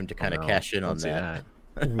high time to kind of cash in on that.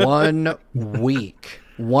 1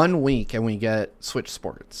 week, and we get Switch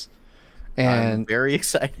Sports. And I'm very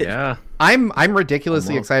excited. Yeah. I'm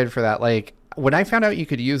ridiculously excited for that. Like, when I found out you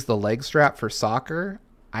could use the leg strap for soccer,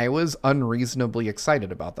 I was unreasonably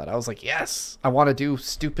excited about that. I was like, yes, I want to do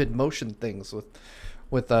stupid motion things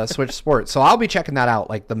with Switch Sports. So I'll be checking that out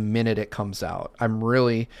like the minute it comes out. I'm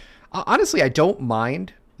really, honestly, I don't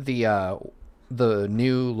mind the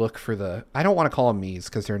new look for the, I don't want to call them Miis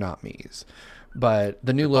because they're not Miis, but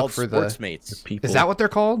the new look for the Sportsmates. Is that what they're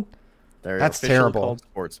called? That's terrible.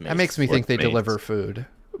 Sportsmates. That makes me think they deliver food.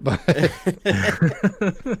 But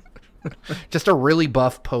just a really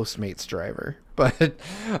buff Postmates driver. But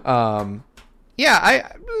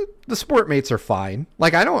yeah, the Sportmates are fine.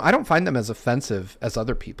 Like, I don't find them as offensive as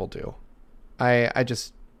other people do. I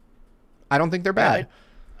don't think they're bad.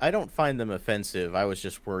 I don't find them offensive. I was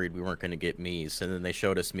just worried we weren't going to get Miis, and then they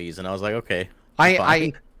showed us Miis, and I was like, okay.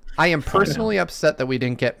 I am personally upset that we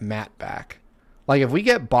didn't get Matt back. Like, if we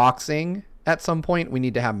get boxing at some point, we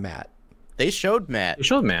need to have Matt. They showed Matt. They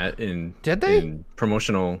showed Matt in Did they? In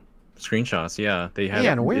promotional screenshots. Yeah, they had.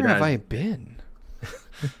 Man, where have I been?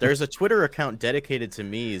 There's a Twitter account dedicated to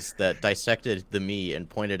Miis that dissected the Mii and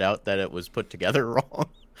pointed out that it was put together wrong.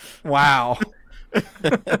 Wow.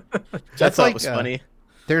 That's like was funny.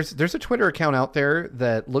 There's a Twitter account out there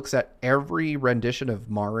that looks at every rendition of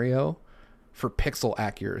Mario for pixel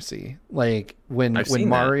accuracy. Like when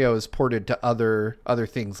Mario is ported to other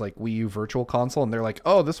things like Wii U Virtual Console, and they're like,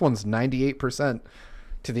 oh, this one's 98%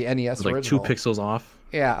 to the NES original. Like 2 pixels off.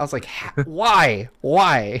 Yeah, I was like, why?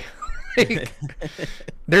 Like,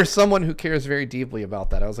 there's someone who cares very deeply about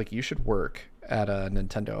that. I was like, you should work at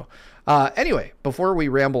Nintendo. Anyway, before we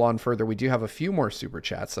ramble on further, we do have a few more super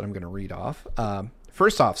chats that I'm going to read off.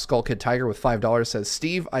 First off, Skull Kid Tiger with $5 says,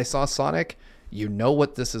 Steve, I saw Sonic. You know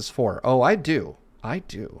what this is for. Oh, I do. I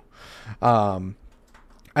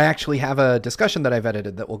actually have a discussion that I've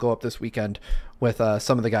edited that will go up this weekend with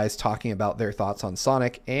some of the guys talking about their thoughts on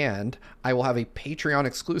Sonic, and I will have a Patreon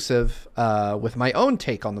exclusive with my own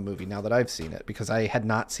take on the movie now that I've seen it, because I had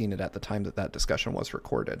not seen it at the time that discussion was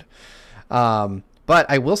recorded. But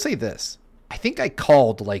I will say this. I think I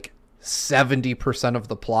called like 70% of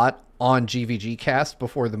the plot on GVGCast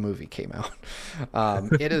before the movie came out.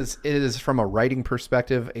 It is from a writing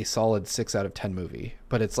perspective a solid 6 out of 10 movie,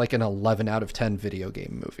 but it's like an 11 out of 10 video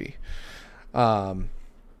game movie.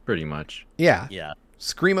 Pretty much. Yeah. Yeah.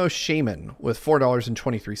 Screamo Shaman with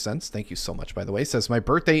 $4.23. Thank you so much, by the way. Says, my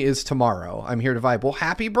birthday is tomorrow. I'm here to vibe. Well,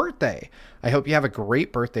 happy birthday. I hope you have a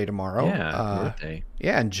great birthday tomorrow. Yeah, birthday.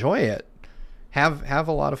 Yeah, enjoy it. Have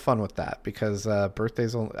a lot of fun with that, because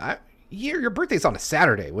birthdays only... your birthday's on a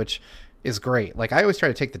Saturday, which is great. Like, I always try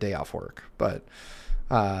to take the day off work, but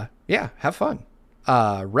yeah, have fun.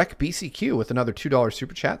 Rec BCQ with another $2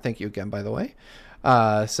 super chat. Thank you again, by the way.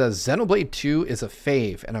 Says, Xenoblade 2 is a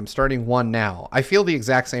fave, and I'm starting 1 now. I feel the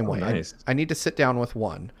exact same way. Nice. I need to sit down with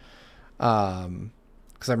 1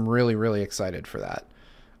 because I'm really, really excited for that.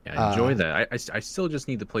 Yeah, enjoy that. I still just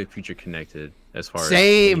need to play Future Connected as far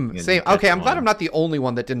same. as... Okay, I'm glad I'm not the only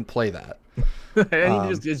one that didn't play that. I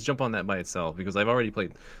need to just jump on that by itself, because I've already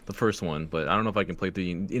played the first one, but I don't know if I can play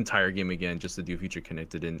the entire game again just to do Future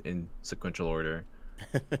Connected in sequential order.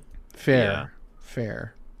 Fair.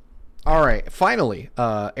 All right, finally,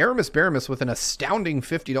 Aramis Baramis with an astounding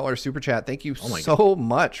 $50 super chat. Thank you so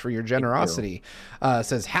much for your generosity.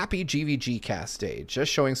 Says, happy GVGcast Day,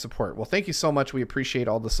 just showing support. Well, thank you so much. We appreciate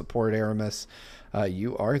all the support, Aramis.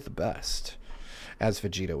 You are the best, as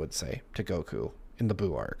Vegeta would say to Goku in the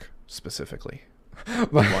Buu arc, specifically. The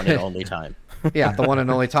one and only time. Yeah, the one and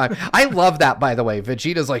only time. I love that, by the way.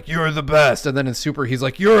 Vegeta's like, you're the best. And then in Super, he's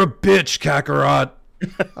like, you're a bitch, Kakarot.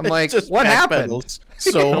 I'm like, what happened?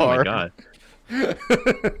 So hard. Oh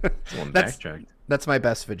my god. That's my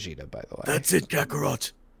best Vegeta, by the way. That's it,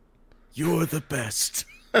 Kakarot. You're the best.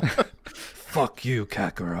 Fuck you,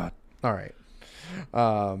 Kakarot. All right.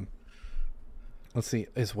 Let's see.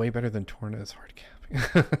 Is way better than Torna is hard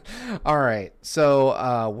capping. All right.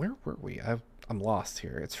 So where were we? I'm lost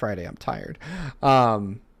here. It's Friday. I'm tired.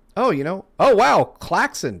 Oh, oh wow,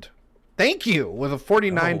 Claxon. Thank you with a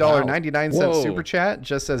 $49.99 super chat.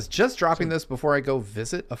 Just says, just dropping this before I go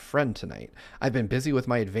visit a friend tonight. I've been busy with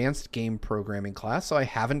my advanced game programming class, so I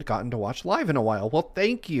haven't gotten to watch live in a while. Well,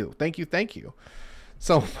 thank you.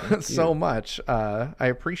 So much. I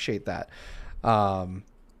appreciate that.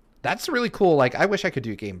 That's really cool. Like, I wish I could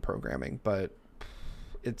do game programming, but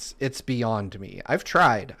it's beyond me. I've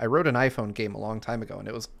tried. I wrote an iPhone game a long time ago, and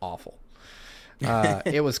it was awful.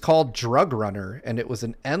 It was called Drug Runner, and it was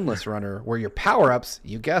an endless runner where your power-ups,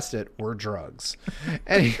 you guessed it, were drugs.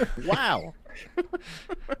 And Wow.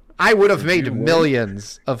 I would have made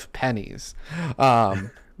millions of pennies. The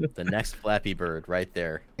next Flappy Bird right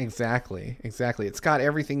there. Exactly. It's got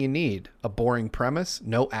everything you need. A boring premise,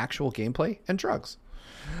 no actual gameplay, and drugs.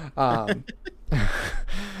 But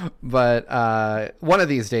one of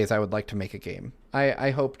these days I would like to make a game. I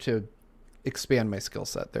hope to expand my skill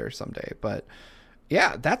set there someday. But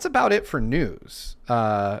yeah, that's about it for news.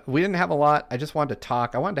 We didn't have a lot. I just wanted to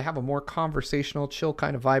talk. I wanted to have a more conversational, chill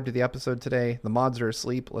kind of vibe to the episode today. The mods are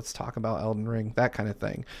asleep. Let's talk about Elden Ring, that kind of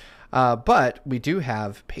thing. But we do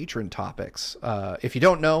have patron topics. If you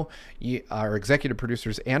don't know, our executive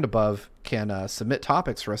producers and above can submit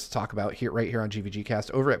topics for us to talk about right here on GVGcast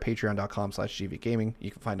over at patreon.com/GVGaming.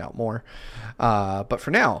 You can find out more. But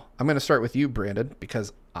for now, I'm going to start with you, Brandon,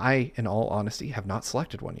 because I, in all honesty, have not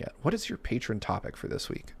selected one yet. What is your patron topic for this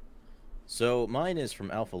week? So mine is from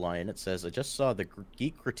Alpha Lion. It says, I just saw the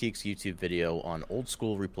Geek Critiques YouTube video on old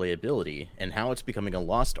school replayability and how it's becoming a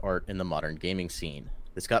lost art in the modern gaming scene.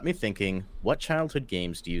 This got me thinking, what childhood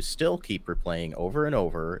games do you still keep replaying over and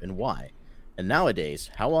over, and why? And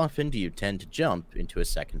nowadays, how often do you tend to jump into a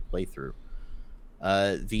second playthrough?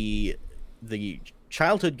 The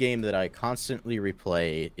childhood game that I constantly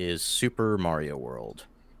replay is Super Mario World.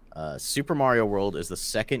 Super Mario World is the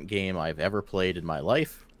second game I've ever played in my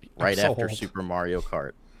life, right after Super Mario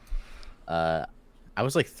Kart. I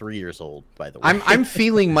was like 3 years old, by the way. I'm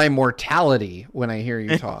feeling my mortality when I hear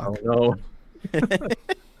you talk. Oh, no.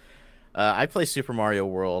 I play Super Mario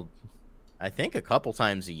World, I think, a couple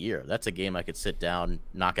times a year. That's a game I could sit down,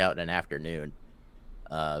 knock out in an afternoon.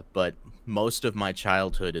 But most of my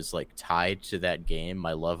childhood is like tied to that game.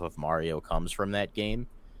 My love of Mario comes from that game.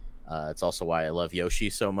 It's also why I love Yoshi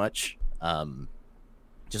so much.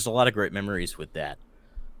 Just a lot of great memories with that.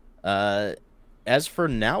 As for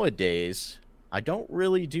nowadays, I don't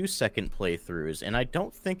really do second playthroughs, and I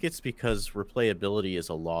don't think it's because replayability is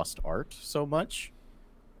a lost art so much.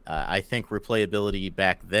 I think replayability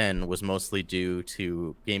back then was mostly due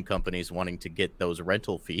to game companies wanting to get those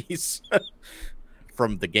rental fees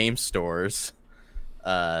from the game stores.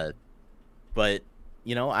 But,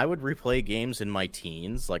 I would replay games in my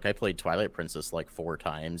teens. Like, I played Twilight Princess like 4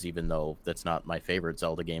 times, even though that's not my favorite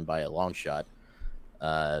Zelda game by a long shot.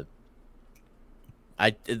 I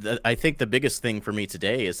think the biggest thing for me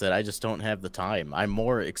today is that I just don't have the time. I'm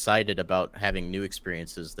more excited about having new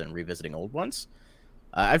experiences than revisiting old ones.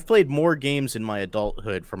 I've played more games in my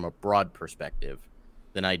adulthood from a broad perspective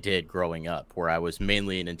than I did growing up, where I was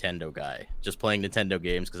mainly a Nintendo guy, just playing Nintendo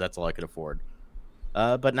games because that's all I could afford.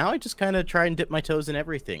 But now I just kind of try and dip my toes in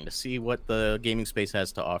everything to see what the gaming space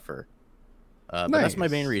has to offer. But that's my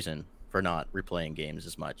main reason for not replaying games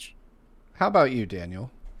as much. How about you,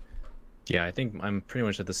 Daniel? Yeah, I think I'm pretty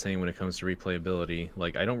much at the same when it comes to replayability.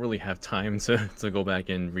 Like, I don't really have time to go back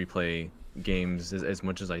and replay games as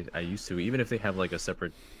much as I used to, even if they have like a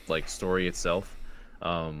separate like story itself.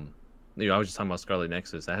 I was just talking about Scarlet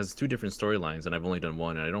Nexus. That has 2 different storylines, and I've only done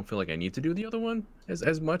one, and I don't feel like I need to do the other one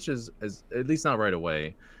as much as at least not right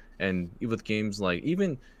away. And with games like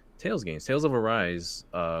even Tales games, Tales of Arise,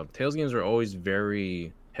 Tales games are always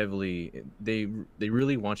very heavily. They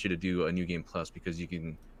really want you to do a new game plus because you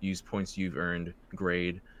can use points you've earned,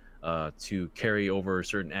 grade, to carry over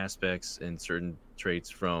certain aspects and certain traits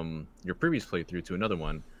from your previous playthrough to another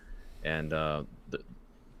one. And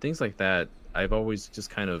things like that, I've always just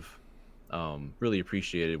kind of really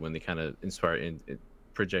appreciated when they kind of inspire and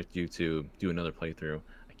project you to do another playthrough.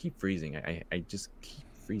 I keep freezing. I just keep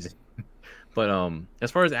freezing. But as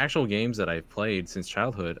far as actual games that I've played since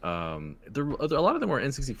childhood, a lot of them were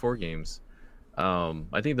N64 games.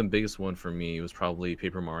 I think the biggest one for me was probably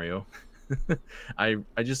Paper Mario. I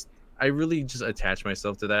really just attached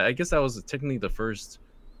myself to that. I guess that was technically the first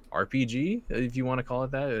RPG, if you want to call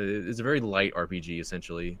it that. It's a very light RPG,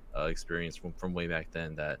 essentially, experience from way back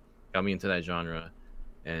then that got me into that genre,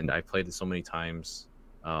 and I played it so many times.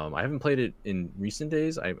 I haven't played it in recent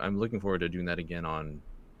days. I'm looking forward to doing that again on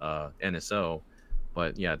NSO.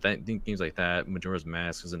 But yeah, games like that, Majora's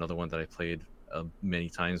Mask is another one that I played many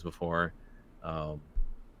times before. Um,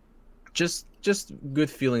 just good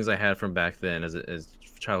feelings I had from back then as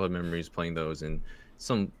childhood memories playing those, and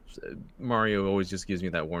some Mario always just gives me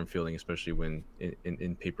that warm feeling, especially when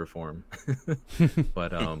in paper form.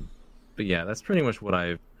 But yeah, that's pretty much what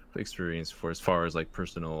I've experienced for as far as like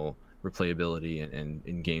personal replayability and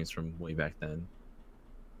in games from way back then.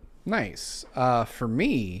 Nice. For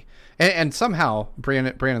me, and somehow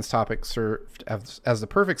Brandon's topic served as the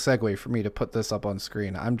perfect segue for me to put this up on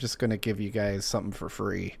screen. I'm just going to give you guys something for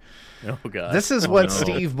free. Oh, God. This is what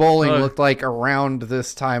Steve Bowling looked like around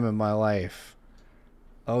this time in my life.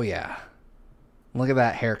 Oh, yeah. Look at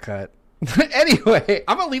that haircut. Anyway,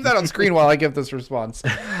 I'm going to leave that on screen while I give this response.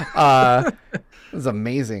 This is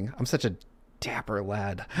amazing. I'm such a dapper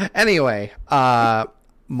lad. Anyway,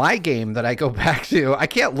 my game that I go back to, I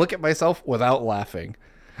can't look at myself without laughing.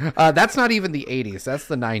 That's not even the 80s. That's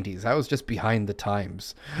the 90s. I was just behind the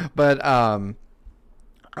times. But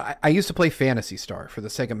I used to play Phantasy Star for the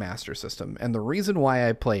Sega Master System. And the reason why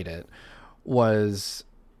I played it was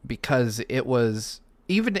because it was,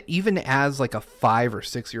 even as like a 5 or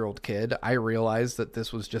 6 year old kid, I realized that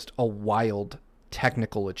this was just a wild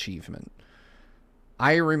technical achievement.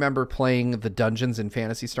 I remember playing the dungeons in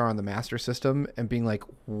Phantasy Star on the Master System and being like,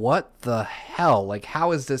 what the hell? Like,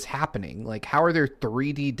 how is this happening? Like, how are there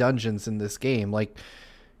 3D dungeons in this game? Like,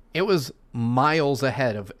 it was miles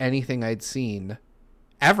ahead of anything I'd seen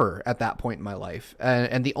ever at that point in my life.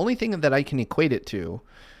 And the only thing that I can equate it to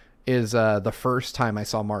is the first time I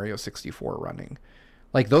saw Mario 64 running.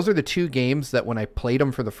 Like, those are the two games that when I played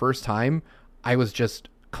them for the first time, I was just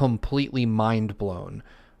completely mind blown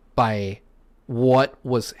by what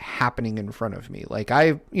was happening in front of me. Like,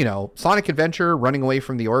 Sonic Adventure, running away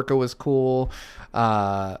from the Orca was cool.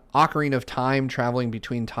 Ocarina of Time, traveling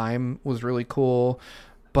between time was really cool.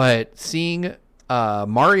 But seeing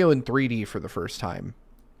Mario in 3D for the first time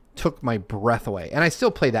took my breath away. And I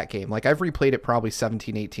still play that game. Like, I've replayed it probably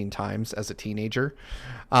 17, 18 times as a teenager.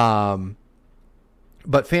 But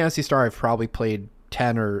Phantasy Star I've probably played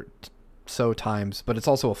 10 or so times, but it's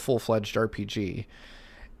also a full-fledged RPG.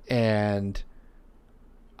 And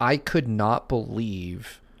I could not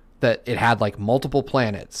believe that it had like multiple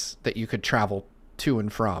planets that you could travel to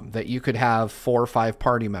and from, that you could have 4 or 5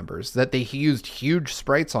 party members, that they used huge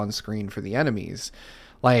sprites on screen for the enemies.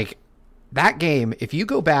 Like, that game, if you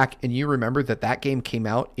go back and you remember that that game came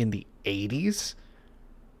out in the 80s,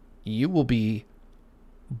 you will be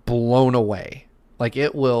blown away. Like,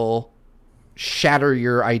 it will shatter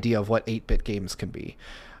your idea of what 8-bit games can be.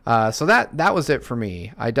 So that was it for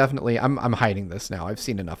me. I'm hiding this now. I've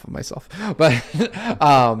seen enough of myself, but,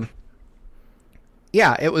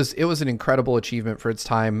 yeah, it was an incredible achievement for its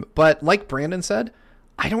time. But like Brandon said,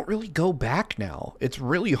 I don't really go back now. It's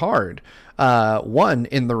really hard. One,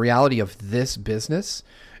 in the reality of this business,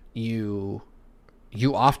 you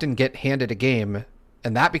often get handed a game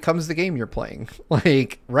and that becomes the game you're playing.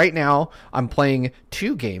 Like, right now I'm playing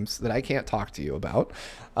 2 games that I can't talk to you about.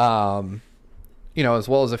 As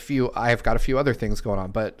well as I've got a few other things going on.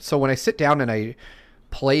 But so when I sit down and I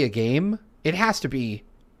play a game, it has to be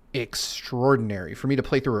extraordinary for me to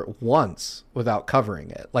play through it once without covering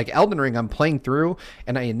it. Like Elden Ring, I'm playing through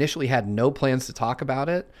and I initially had no plans to talk about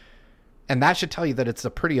it. And that should tell you that it's a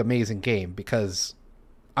pretty amazing game because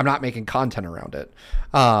I'm not making content around it.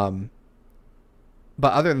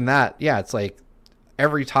 But other than that, yeah, it's like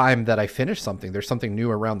every time that I finish something, there's something new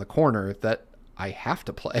around the corner that I have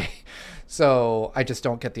to play. So I just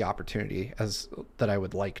don't get the opportunity that I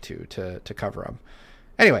would like to cover them.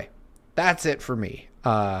 Anyway, that's it for me.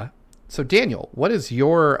 So Daniel, what is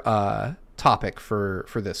your topic for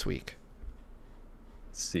this week?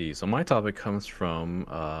 Let's see. So my topic comes from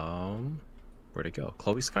where'd it go?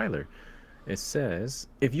 Chloe Schuyler. It says,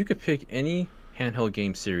 if you could pick any handheld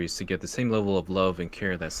game series to get the same level of love and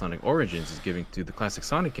care that Sonic Origins is giving to the classic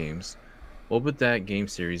Sonic games, what would that game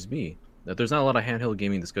series be? That there's not a lot of handheld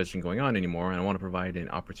gaming discussion going on anymore, and I want to provide an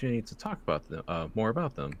opportunity to talk about them, more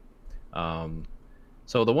about them.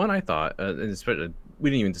 So the one I thought, and we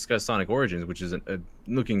didn't even discuss Sonic Origins, which is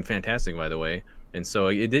looking fantastic, by the way. And so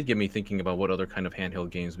it did get me thinking about what other kind of handheld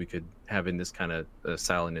games we could have in this kind of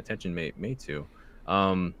style and attention made to.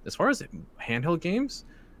 As far as handheld games,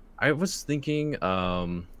 I was thinking,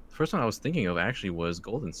 first one I was thinking of actually was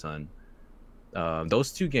Golden Sun.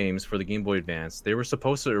 Those 2 games for the Game Boy Advance, they were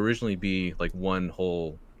supposed to originally be like one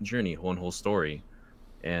whole journey, one whole story.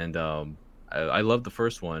 And I loved the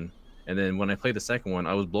first one. And then when I played the second one,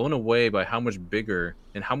 I was blown away by how much bigger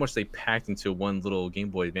and how much they packed into one little Game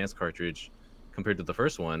Boy Advance cartridge compared to the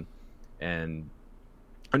first one. And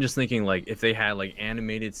I'm just thinking, like, if they had like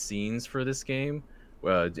animated scenes for this game,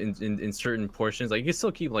 in certain portions. Like you can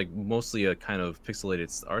still keep like mostly a kind of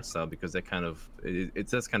pixelated art style because that kind of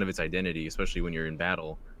that's kind of its identity, especially when you're in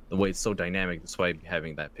battle. The way it's so dynamic, that's why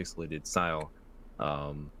having that pixelated style.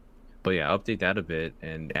 But yeah, update that a bit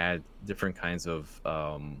and add different kinds of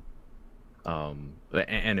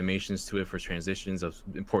animations to it for transitions of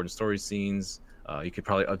important story scenes. You could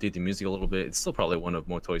probably update the music a little bit. It's still probably one of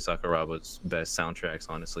Motoi Sakuraba's best soundtracks,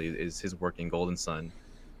 honestly, is his work in Golden Sun.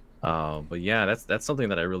 But yeah, that's something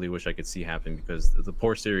that I really wish I could see happen because the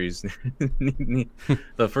poor series,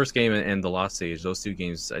 the first game and the Lost Stage, those two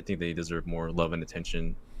games, I think they deserve more love and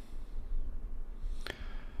attention.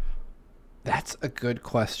 That's a good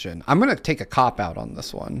question. I'm going to take a cop out on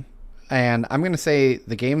this one. And I'm going to say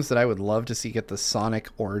the games that I would love to see get the Sonic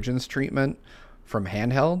Origins treatment from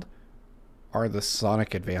handheld are the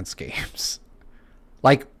Sonic Advance games.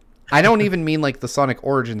 Like, I don't even mean like the Sonic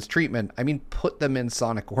Origins treatment. I mean, put them in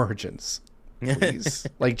Sonic Origins, please.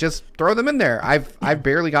 Like, just throw them in there. I've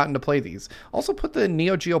barely gotten to play these. Also, put the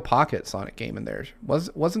Neo Geo Pocket Sonic game in there.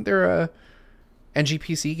 Wasn't there a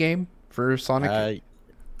NGPC game for Sonic?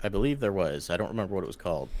 I believe there was. I don't remember what it was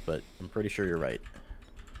called, but I'm pretty sure you're right.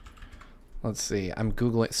 Let's see. I'm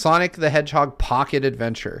Googling Sonic the Hedgehog Pocket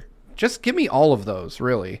Adventure. Just give me all of those,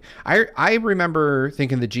 really. I remember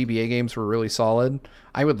thinking the GBA games were really solid.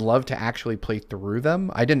 I would love to actually play through them.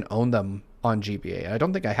 I didn't own them on GBA. I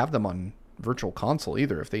don't think I have them on Virtual Console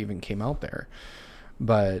either, if they even came out there.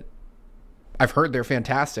 But I've heard they're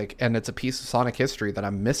fantastic, and it's a piece of Sonic history that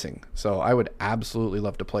I'm missing. So I would absolutely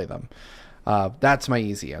love to play them. That's my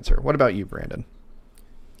easy answer. What about you, Brandon?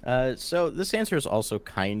 So this answer is also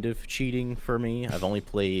kind of cheating for me. I've only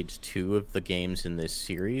played 2 of the games in this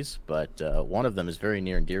series, but one of them is very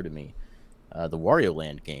near and dear to me. The Wario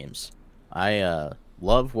Land games. I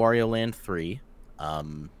love Wario Land 3.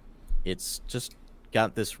 It's just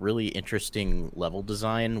got this really interesting level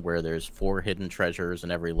design where there's 4 hidden treasures in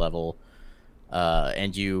every level.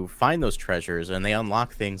 And you find those treasures and they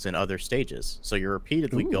unlock things in other stages. So you're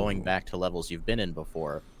repeatedly going back to levels you've been in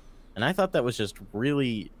before. And I thought that was just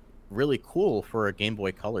really, really cool for a Game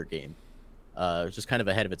Boy Color game. Just kind of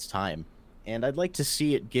ahead of its time. And I'd like to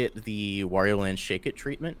see it get the Wario Land Shake It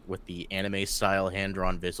treatment with the anime-style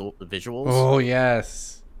hand-drawn visuals. Oh,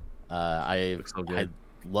 yes. I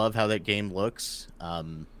love how that game looks.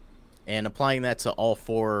 And applying that to all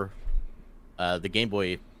 4 the Game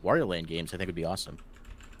Boy Wario Land games, I think would be awesome.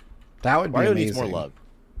 That would be Wario amazing. needs more love.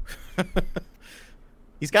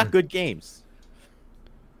 He's got good games.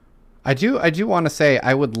 I do want to say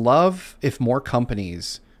I would love if more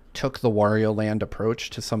companies took the Wario Land approach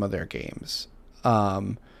to some of their games.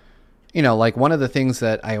 Like one of the things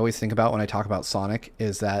that I always think about when I talk about Sonic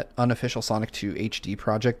is that unofficial Sonic 2 HD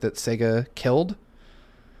project that Sega killed.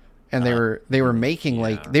 And they were making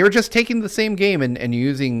they were just taking the same game and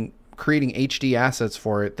creating HD assets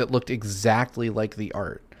for it that looked exactly like the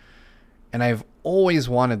art. And I've always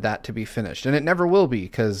wanted that to be finished, and it never will be,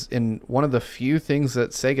 because in one of the few things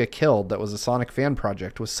that Sega killed that was a Sonic fan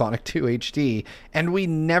project was Sonic 2 HD, and we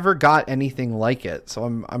never got anything like it. So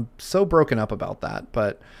I'm so broken up about that,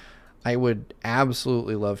 but I would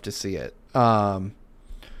absolutely love to see it. Who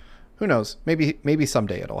knows? Maybe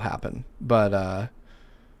someday it'll happen, but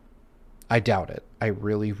I doubt it. I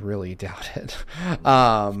really, really doubt it.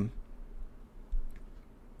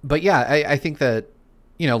 But yeah, I think that,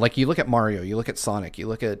 like you look at Mario, you look at Sonic, you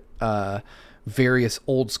look at various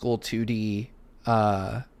old school 2D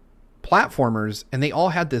platformers, and they all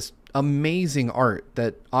had this amazing art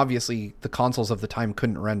that obviously the consoles of the time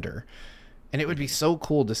couldn't render. And it would be so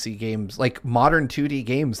cool to see games like modern 2D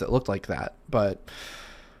games that looked like that. But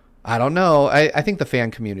I don't know. I think the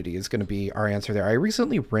fan community is going to be our answer there. I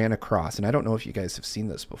recently ran across, and I don't know if you guys have seen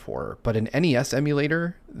this before, but an NES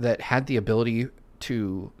emulator that had the ability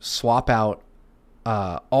to swap out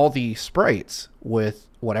all the sprites with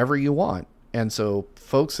whatever you want. And so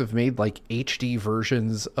folks have made like HD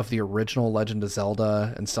versions of the original Legend of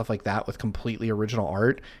Zelda and stuff like that with completely original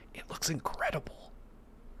art. It looks incredible.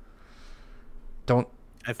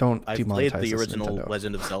 I've played the original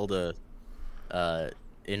Legend of Zelda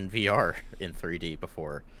in VR in 3D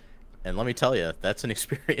before, and let me tell you, that's an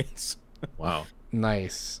experience. Wow.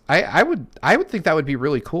 Nice. I would think that would be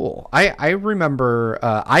really cool. I remember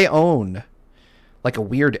I own like a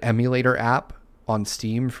weird emulator app on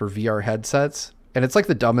Steam for VR headsets And it's like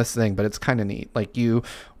the dumbest thing, but it's kind of neat. Like you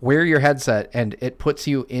wear your headset and it puts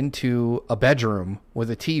you into a bedroom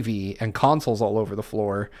with a TV and consoles all over the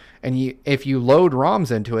floor. And if you load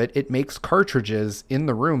ROMs into it, it makes cartridges in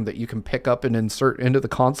the room that you can pick up and insert into the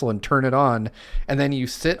console and turn it on. And then you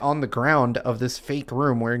sit on the ground of this fake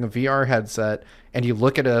room wearing a VR headset and you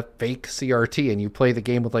look at a fake CRT and you play the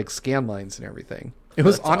game with like scan lines and everything. It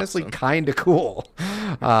was honestly awesome. Kind of cool.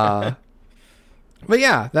 But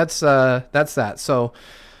yeah, that's that. So,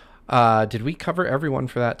 did we cover everyone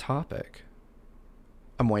for that topic?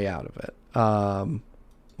 I'm way out of it.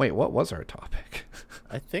 Wait, what was our topic?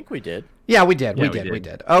 I think we did. Yeah, we did. We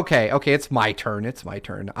did. Okay, it's my turn.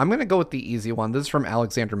 I'm going to go with the easy one. This is from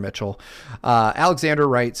Alexander Mitchell. Alexander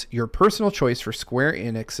writes, your personal choice for Square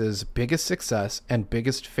Enix's biggest success and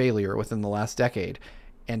biggest failure within the last decade.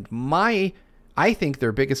 And I think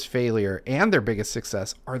their biggest failure and their biggest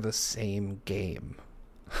success are the same game.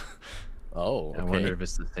 Oh, okay. I wonder if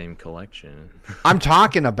it's the same collection. I'm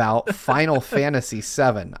talking about Final Fantasy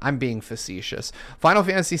VII. I'm being facetious. Final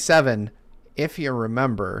Fantasy VII, if you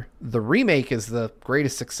remember, the remake is the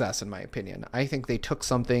greatest success in my opinion. I think they took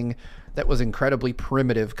something that was incredibly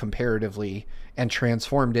primitive comparatively and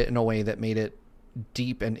transformed it in a way that made it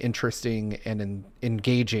deep and interesting and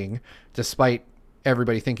engaging, despite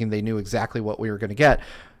everybody thinking they knew exactly what we were going to get.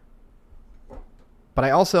 But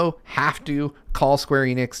I also have to call Square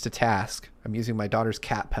Enix to task. I'm using my daughter's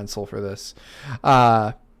cat pencil for this.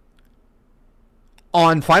 On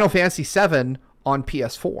Final Fantasy VII on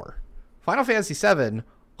PS4. Final Fantasy VII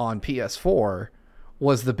on PS4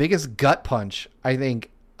 was the biggest gut punch I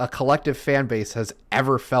think a collective fan base has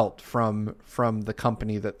ever felt from the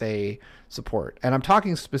company that they support. And I'm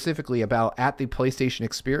talking specifically about at the PlayStation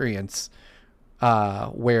Experience,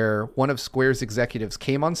 where one of Square's executives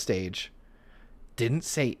came on stage, didn't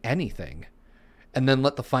say anything, and then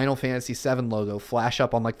let the Final Fantasy VII logo flash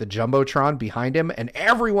up on like the Jumbotron behind him, and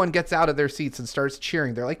everyone gets out of their seats and starts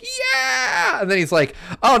cheering. They're like, yeah! And then he's like,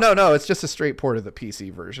 oh, no, it's just a straight port of the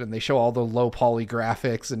PC version. They show all the low poly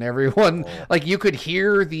graphics and everyone, like you could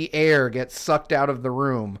hear the air get sucked out of the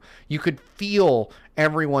room. You could feel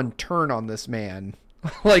everyone turn on this man.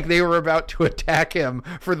 Like they were about to attack him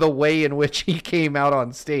for the way in which he came out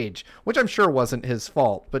on stage, which I'm sure wasn't his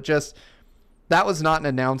fault, but just that was not an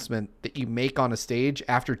announcement that you make on a stage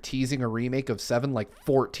after teasing a remake of 7 like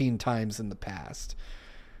 14 times in the past.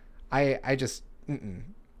 I'm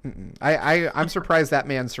surprised that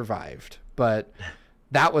man survived, but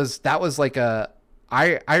that was like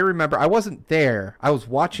I remember I wasn't there. I was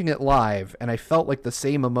watching it live and I felt like the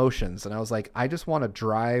same emotions. And I was like, I just want to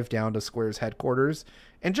drive down to Square's headquarters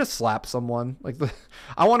and just slap someone. Like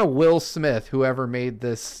I want to Will Smith, whoever made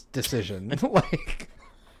this decision. Like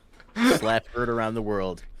slap heard around the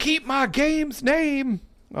world. Keep my game's name.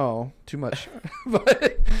 Oh, too much.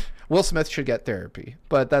 But Will Smith should get therapy.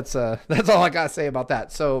 But that's all I gotta say about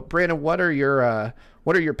that. So Brandon, what are your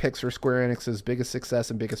picks for Square Enix's biggest success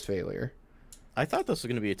and biggest failure? I thought this was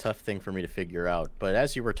going to be a tough thing for me to figure out, but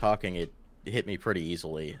as you were talking, it hit me pretty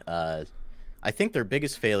easily. I think their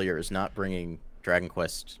biggest failure is not bringing Dragon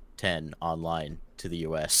Quest X online to the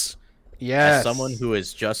US. Yes. As someone who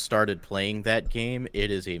has just started playing that game, it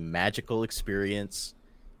is a magical experience.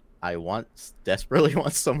 I desperately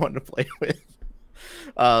want someone to play with.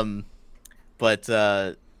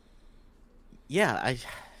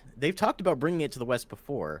 They've talked about bringing it to the West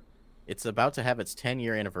before. It's about to have its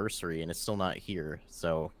 10-year anniversary, and it's still not here.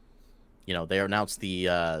 So, they announced the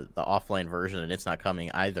offline version, and it's not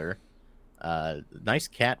coming either. Nice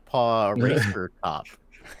cat paw racer top.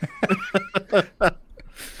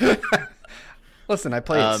 Listen, I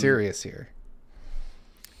play it serious here.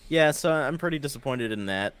 Yeah, so I'm pretty disappointed in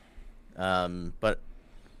that. But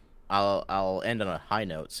I'll end on a high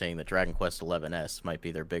note saying that Dragon Quest XI's might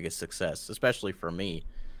be their biggest success, especially for me,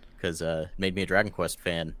 because it made me a Dragon Quest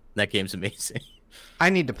fan. That game's amazing. I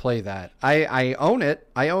need to play that. I own it.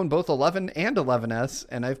 I own both 11 and 11S,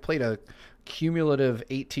 and I've played a cumulative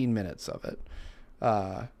 18 minutes of it.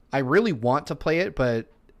 I really want to play it, but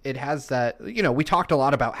it has that, we talked a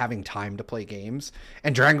lot about having time to play games,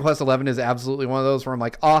 and Dragon Quest 11 is absolutely one of those where I'm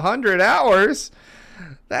like, 100 hours?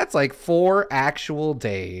 That's like 4 actual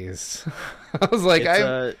days. I was like,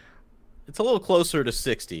 it's a little closer to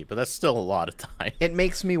 60, but that's still a lot of time. It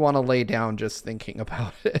makes me want to lay down just thinking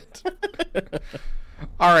about it.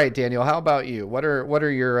 All right, Daniel, how about you? What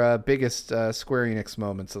are your biggest Square Enix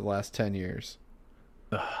moments of the last 10 years?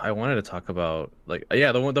 I wanted to talk about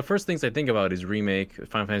the first things I think about is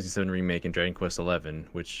Final Fantasy VII Remake and Dragon Quest XI,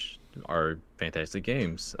 which are fantastic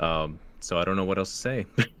games. So I don't know what else to say.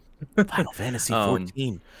 Final Fantasy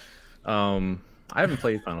 14. I haven't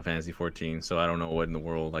played Final Fantasy 14, so I don't know what in the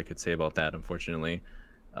world I could say about that, unfortunately.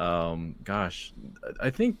 Gosh, I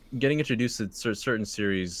think getting introduced to certain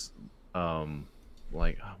series,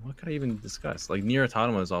 what could I even discuss? Like Nier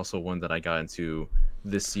Automata is also one that I got into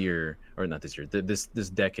this year, or not this year, this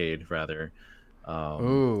decade rather.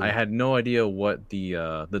 I had no idea what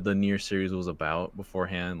the Nier series was about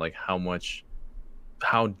beforehand, like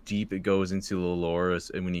how deep it goes into the lore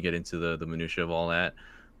and when you get into the minutia of all that.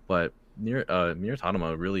 But Nier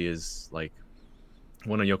Automata really is like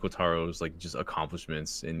one of Yoko Taro's like just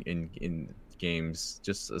accomplishments in games,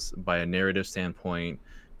 just by a narrative standpoint.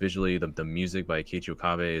 Visually, the music by Keiichi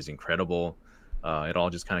Okabe is incredible. It all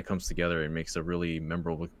just kind of comes together and makes a really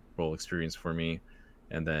memorable experience for me.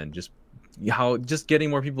 And then just getting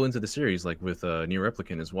more people into the series, like with Nier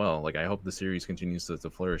Replicant as well. Like I hope the series continues to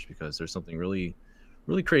flourish, because there's something really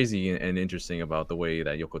crazy and interesting about the way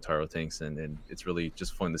that Yoko Taro thinks, and it's really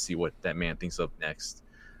just fun to see what that man thinks of next.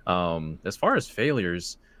 As far as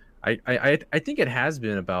failures, I think it has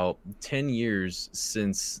been about 10 years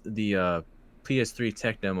since the PS3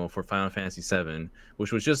 tech demo for Final Fantasy VII,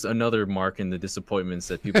 which was just another mark in the disappointments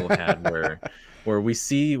that people had, where we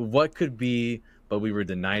see what could be, but we were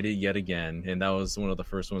denied it yet again. And that was one of the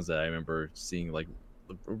first ones that I remember seeing, like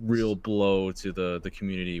a real blow to the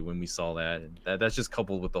community when we saw that. And that's just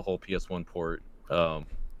coupled with the whole PS1 port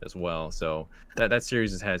as well. So that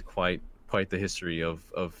series has had quite the history of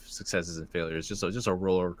successes and failures. Just a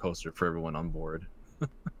roller coaster for everyone on board.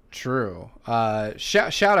 True.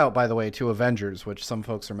 Shout out, by the way, to Avengers, which some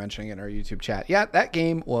folks are mentioning in our YouTube chat. Yeah, that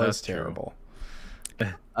game was terrible.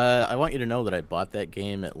 I want you to know that I bought that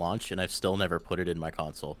game at launch, and I've still never put it in my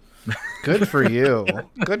console. Good for you.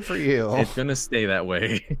 Good for you. It's gonna stay that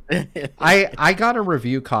way. I got a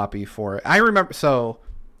review copy for it. I remember. So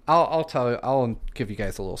I'll give you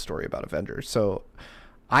guys a little story about Avengers. So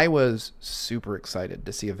I was super excited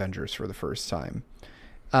to see Avengers for the first time.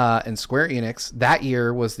 And Square Enix, that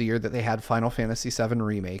year was the year that they had Final Fantasy VII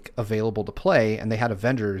Remake available to play, and they had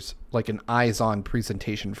Avengers, like an eyes-on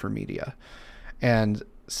presentation for media. And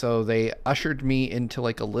so they ushered me into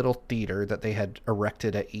like a little theater that they had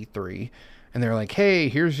erected at E3, and they're like, hey,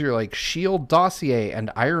 here's your like Shield dossier. And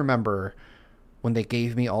I remember when they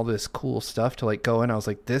gave me all this cool stuff to like go in, I was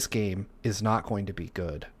like, this game is not going to be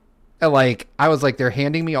good. And like, I was like, they're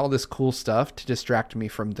handing me all this cool stuff to distract me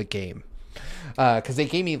from the game. Because they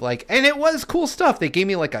gave me like, and it was cool stuff. They gave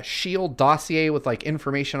me like a Shield dossier with like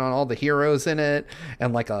information on all the heroes in it,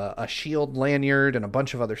 and like a Shield lanyard and a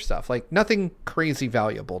bunch of other stuff. Like nothing crazy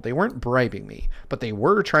valuable. They weren't bribing me, but they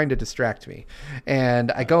were trying to distract me.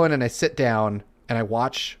 And I go in and I sit down and I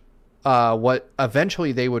watch what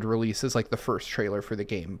eventually they would release as like the first trailer for the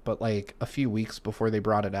game, but like a few weeks before they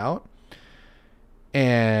brought it out.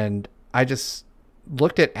 And I just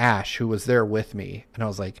looked at Ash, who was there with me, and I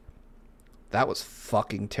was like, that was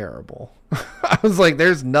fucking terrible. I was like,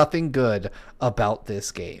 there's nothing good about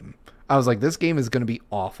this game. I was like, this game is going to be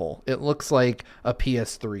awful. It looks like a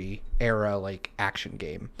PS3 era like action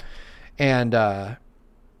game. And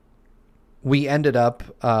we ended up,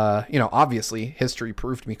 obviously history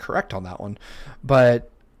proved me correct on that one.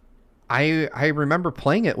 But I remember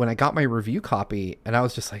playing it when I got my review copy, and I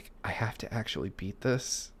was just like, I have to actually beat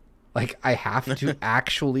this. Like, I have to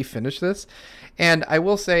actually finish this. And I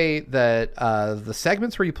will say that the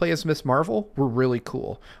segments where you play as Miss Marvel were really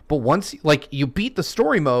cool. But once, like, you beat the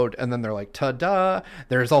story mode, and then they're like, ta-da,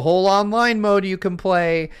 there's a whole online mode you can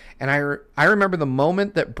play. And I remember the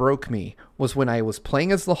moment that broke me was when I was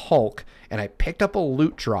playing as the Hulk, and I picked up a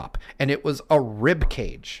loot drop, and it was a rib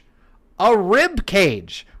cage. A rib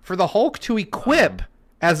cage for the Hulk to equip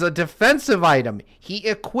as a defensive item. He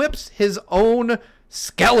equips his own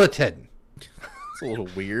skeleton. It's a little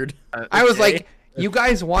weird. I was like, you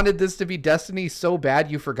guys wanted this to be Destiny so bad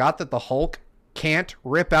you forgot that the Hulk can't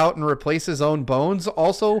rip out and replace his own bones.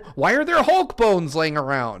 Also, why are there Hulk bones laying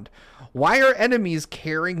around? Why are enemies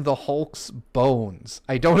carrying the Hulk's bones?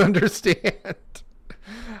 I don't understand.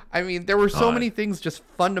 I mean, there were so many things just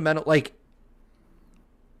fundamental. Like,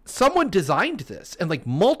 someone designed this, and like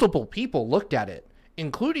multiple people looked at it,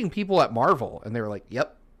 including people at Marvel, and they were like,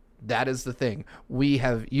 yep, that is the thing.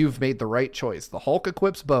 You've made the right choice. The Hulk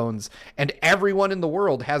equips bones, and everyone in the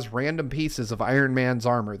world has random pieces of Iron Man's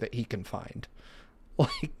armor that he can find.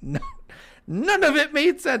 Like, none of it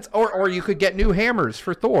made sense. Or you could get new hammers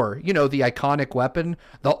for Thor. You know, the iconic weapon,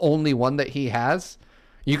 the only one that he has.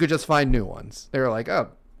 You could just find new ones. They were like,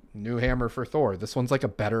 oh, new hammer for Thor. This one's like a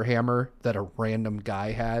better hammer that a random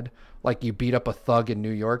guy had. Like, you beat up a thug in New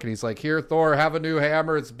York, and he's like, here, Thor, have a new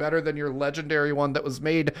hammer. It's better than your legendary one that was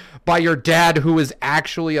made by your dad, who is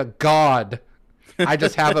actually a god. I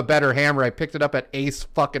just have a better hammer. I picked it up at Ace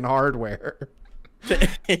fucking Hardware.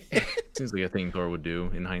 Seems like a thing Thor would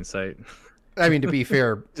do in hindsight. I mean, to be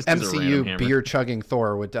fair, Just use a random MCU hammer. beer chugging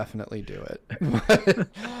Thor would definitely do it.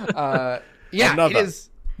 Yeah, Another. it is.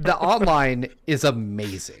 The online is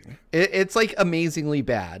amazing. It's like amazingly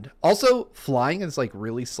bad. Also, flying is like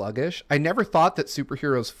really sluggish. I never thought that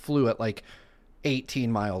superheroes flew at like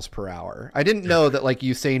 18 miles per hour. I didn't know that like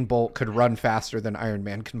Usain Bolt could run faster than Iron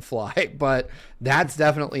Man can fly, but that's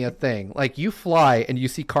definitely a thing. Like you fly and you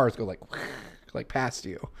see cars go like past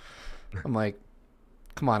you. I'm like,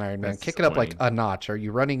 come on, Iron Man, That's kick it up like annoying. a notch. Are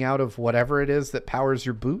you running out of whatever it is that powers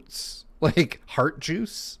your boots? Like heart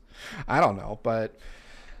juice? I don't know, but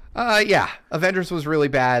yeah, Avengers was really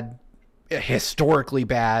bad, historically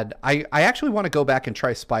bad. I actually want to go back and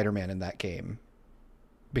try Spider-Man in that game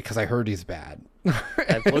because I heard he's bad.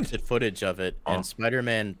 I've looked at footage of it, Oh. and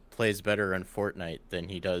Spider-Man plays better in Fortnite than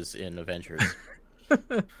he does in Avengers.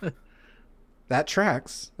 That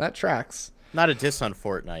tracks. That tracks. Not a diss on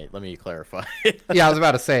Fortnite. Let me clarify. Yeah, I was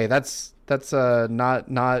about to say that's not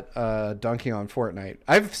dunking on Fortnite.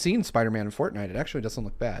 I've seen Spider-Man in Fortnite. It actually doesn't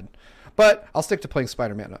look bad. But I'll stick to playing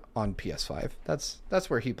Spider-Man on PS5. That's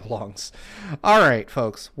where he belongs. All right,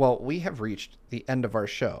 folks. Well, we have reached the end of our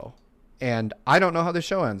show. And I don't know how the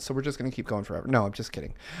show ends, so we're just going to keep going forever. No, I'm just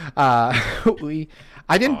kidding. I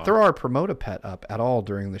didn't throw our Promote-A-Pet up at all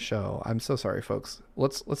during the show. I'm so sorry, folks.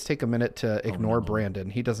 Let's take a minute to ignore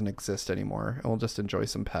Brandon. He doesn't exist anymore, and we'll just enjoy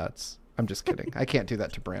some pets. I'm just kidding. I can't do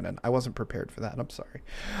that to Brandon. I wasn't prepared for that. I'm sorry.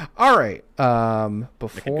 All right. I could go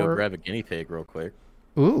Before... grab a guinea pig real quick.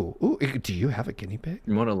 Ooh, do you have a guinea pig?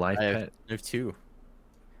 You want a live I pet? have two.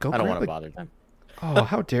 Go I don't grab want to a- bother them. Oh,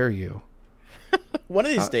 how dare you! One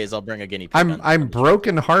of these days, I'll bring a guinea pig. I'm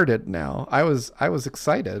brokenhearted now. I was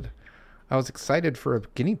excited. I was excited for a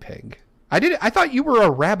guinea pig. I thought you were a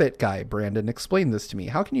rabbit guy, Brandon. Explain this to me.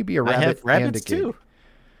 How can you be a I rabbit have and a rabbits guinea? too.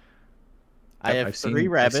 I have I've seen- three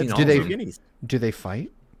I've rabbits. seen all Do and they- two guineas. Do they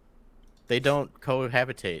fight? They don't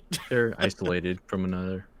cohabitate. They're isolated from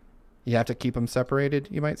another. You have to keep them separated,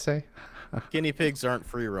 you might say. Guinea pigs aren't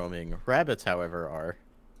free roaming. Rabbits, however, are.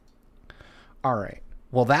 All right.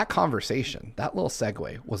 Well, that conversation, that little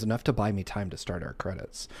segue, was enough to buy me time to start our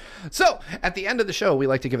credits. So, at the end of the show, we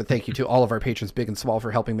like to give a thank you to all of our patrons, big and small,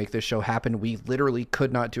 for helping make this show happen. We literally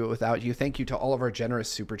could not do it without you. Thank you to all of our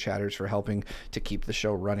generous super chatters for helping to keep the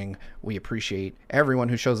show running. We appreciate everyone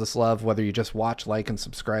who shows us love, whether you just watch, like, and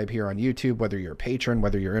subscribe here on YouTube, whether you're a patron,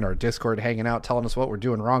 whether you're in our Discord hanging out, telling us what we're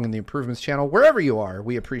doing wrong in the improvements channel, wherever you are.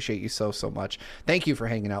 We appreciate you so much. Thank you for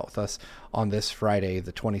hanging out with us on this Friday,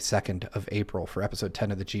 the 22nd of April, for episode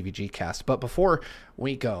 10 of the GVGcast. But before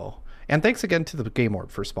we go, and thanks again to the Game Orb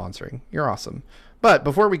for sponsoring. You're awesome. But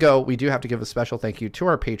before we go, we do have to give a special thank you to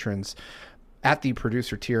our patrons at the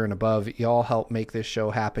producer tier and above. Y'all help make this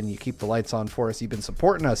show happen. You keep the lights on for us. You've been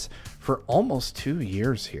supporting us for almost 2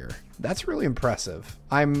 years here. That's really impressive.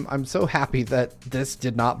 I'm so happy that this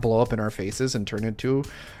did not blow up in our faces and turn into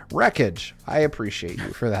wreckage. I appreciate you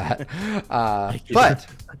for that. But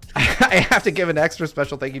I have to give an extra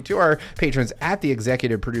special thank you to our patrons at the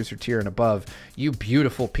executive producer tier and above. You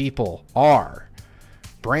beautiful people are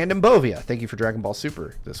Brandon Bovia. Thank you for Dragon Ball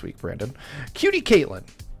Super this week, Brandon. Cutie Caitlin,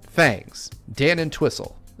 Fangs, Dan and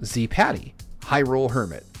Twistle, Z Patty, Hyrule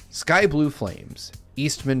Hermit, Sky Blue Flames,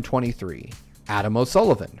 Eastman 23, Adam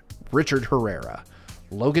O'Sullivan, Richard Herrera,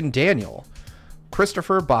 Logan Daniel,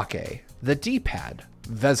 Christopher Baque, The D-Pad,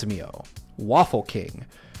 Vesemio, Waffle King,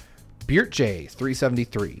 Beert J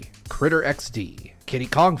 373, Critter XD, Kitty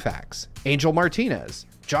Kongfax, Angel Martinez,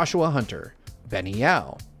 Joshua Hunter, Benny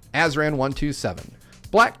Yao, Azran 127,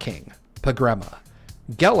 Black King, Pagrema,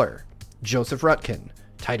 Geller, Joseph Rutkin,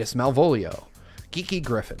 Titus Malvolio, Geeky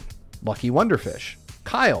Griffin, Lucky Wonderfish,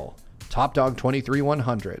 Kyle, Top Dog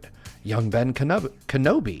 23100, Young Ben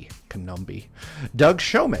Kenobi, Doug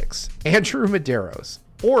Showmix, Andrew Medeiros,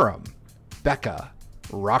 Orem, Becca,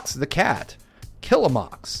 Rox the Cat,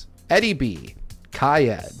 Killamox, Eddie B, Kai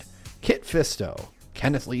Ed, Kit Fisto,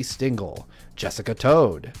 Kenneth Lee Stingle, Jessica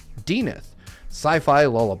Toad, Deaneth, Sci-Fi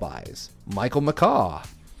Lullabies, Michael McCaw,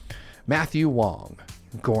 Matthew Wong,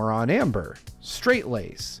 Goron Amber, Straight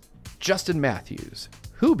Lace, Justin Matthews,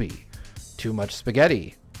 Hoobie, Too Much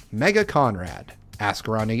Spaghetti, Mega Conrad,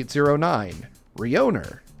 Ascaron 809,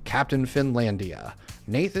 Rioner, Captain Finlandia,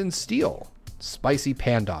 Nathan Steele, Spicy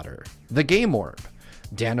Pandotter, The Game Orb,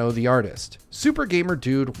 Dano the Artist, Super Gamer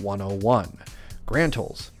Dude 101,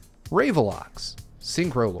 Grantles, Ravelox,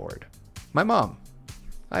 Synchro Lord, my mom.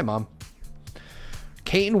 Hi, Mom.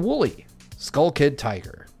 Kane Woolley, Skull Kid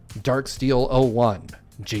Tiger, Dark Steel 01,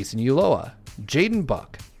 Jason Uloa, Jaden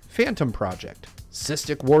Buck, Phantom Project,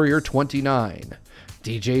 Cystic Warrior 29,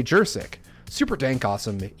 DJ Jersic, Super Dank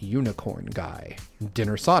Awesome Unicorn Guy,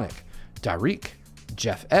 Dinner Sonic, Darik,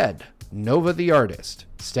 Jeff Ed, Nova the Artist,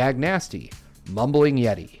 Stag Nasty, Mumbling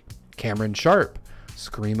Yeti, Cameron Sharp,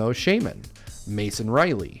 Screamo Shaman, Mason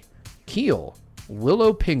Riley, Keel,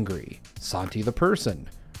 Willow Pingree, Santi the Person,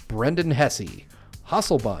 Brendan Hesse,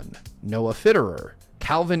 Hustlebun, Noah Fitterer,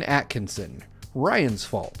 Calvin Atkinson, Ryan's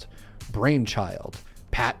Fault, Brainchild,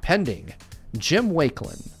 Pat Pending, Jim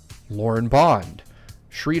Wakelin, Lauren Bond,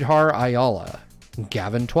 Sridhar Ayala,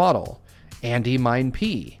 Gavin Twaddle, Andy Mine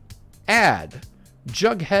P, Ad,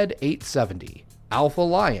 Jughead 870, Alpha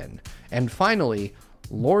Lion, and finally,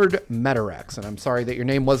 Lord Metarex. And I'm sorry that your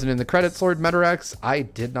name wasn't in the credits, Lord Metarex. I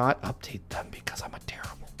did not update them because I'm a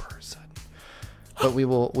terrible person. But we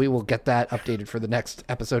will get that updated for the next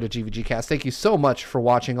episode of GVGcast. Thank you so much for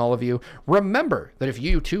watching, all of you. Remember that if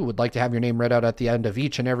you too would like to have your name read out at the end of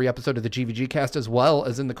each and every episode of the GVGcast, as well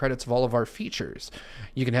as in the credits of all of our features,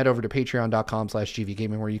 you can head over to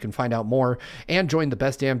patreon.com/gvgaming, where you can find out more and join the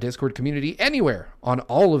best damn Discord community anywhere on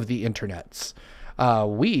all of the internets.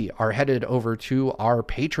 We are headed over to our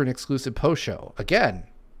patron exclusive post show. Again,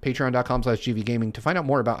 patreon.com/gvgaming to find out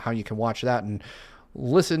more about how you can watch that and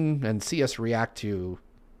listen and see us react to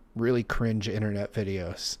really cringe internet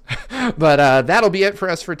videos. But that'll be it for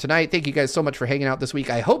us for tonight. Thank you guys so much for hanging out this week.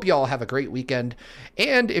 I hope you all have a great weekend.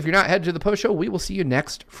 And if you're not headed to the post show, we will see you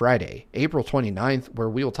next Friday, April 29th, where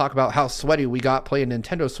we will talk about how sweaty we got playing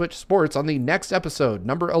Nintendo Switch Sports on the next episode,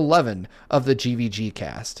 number 11 of the GVG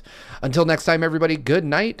cast. Until next time, everybody, good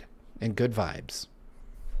night and good vibes.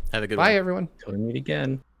 Have a good Bye, one. everyone. Till we meet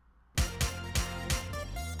again.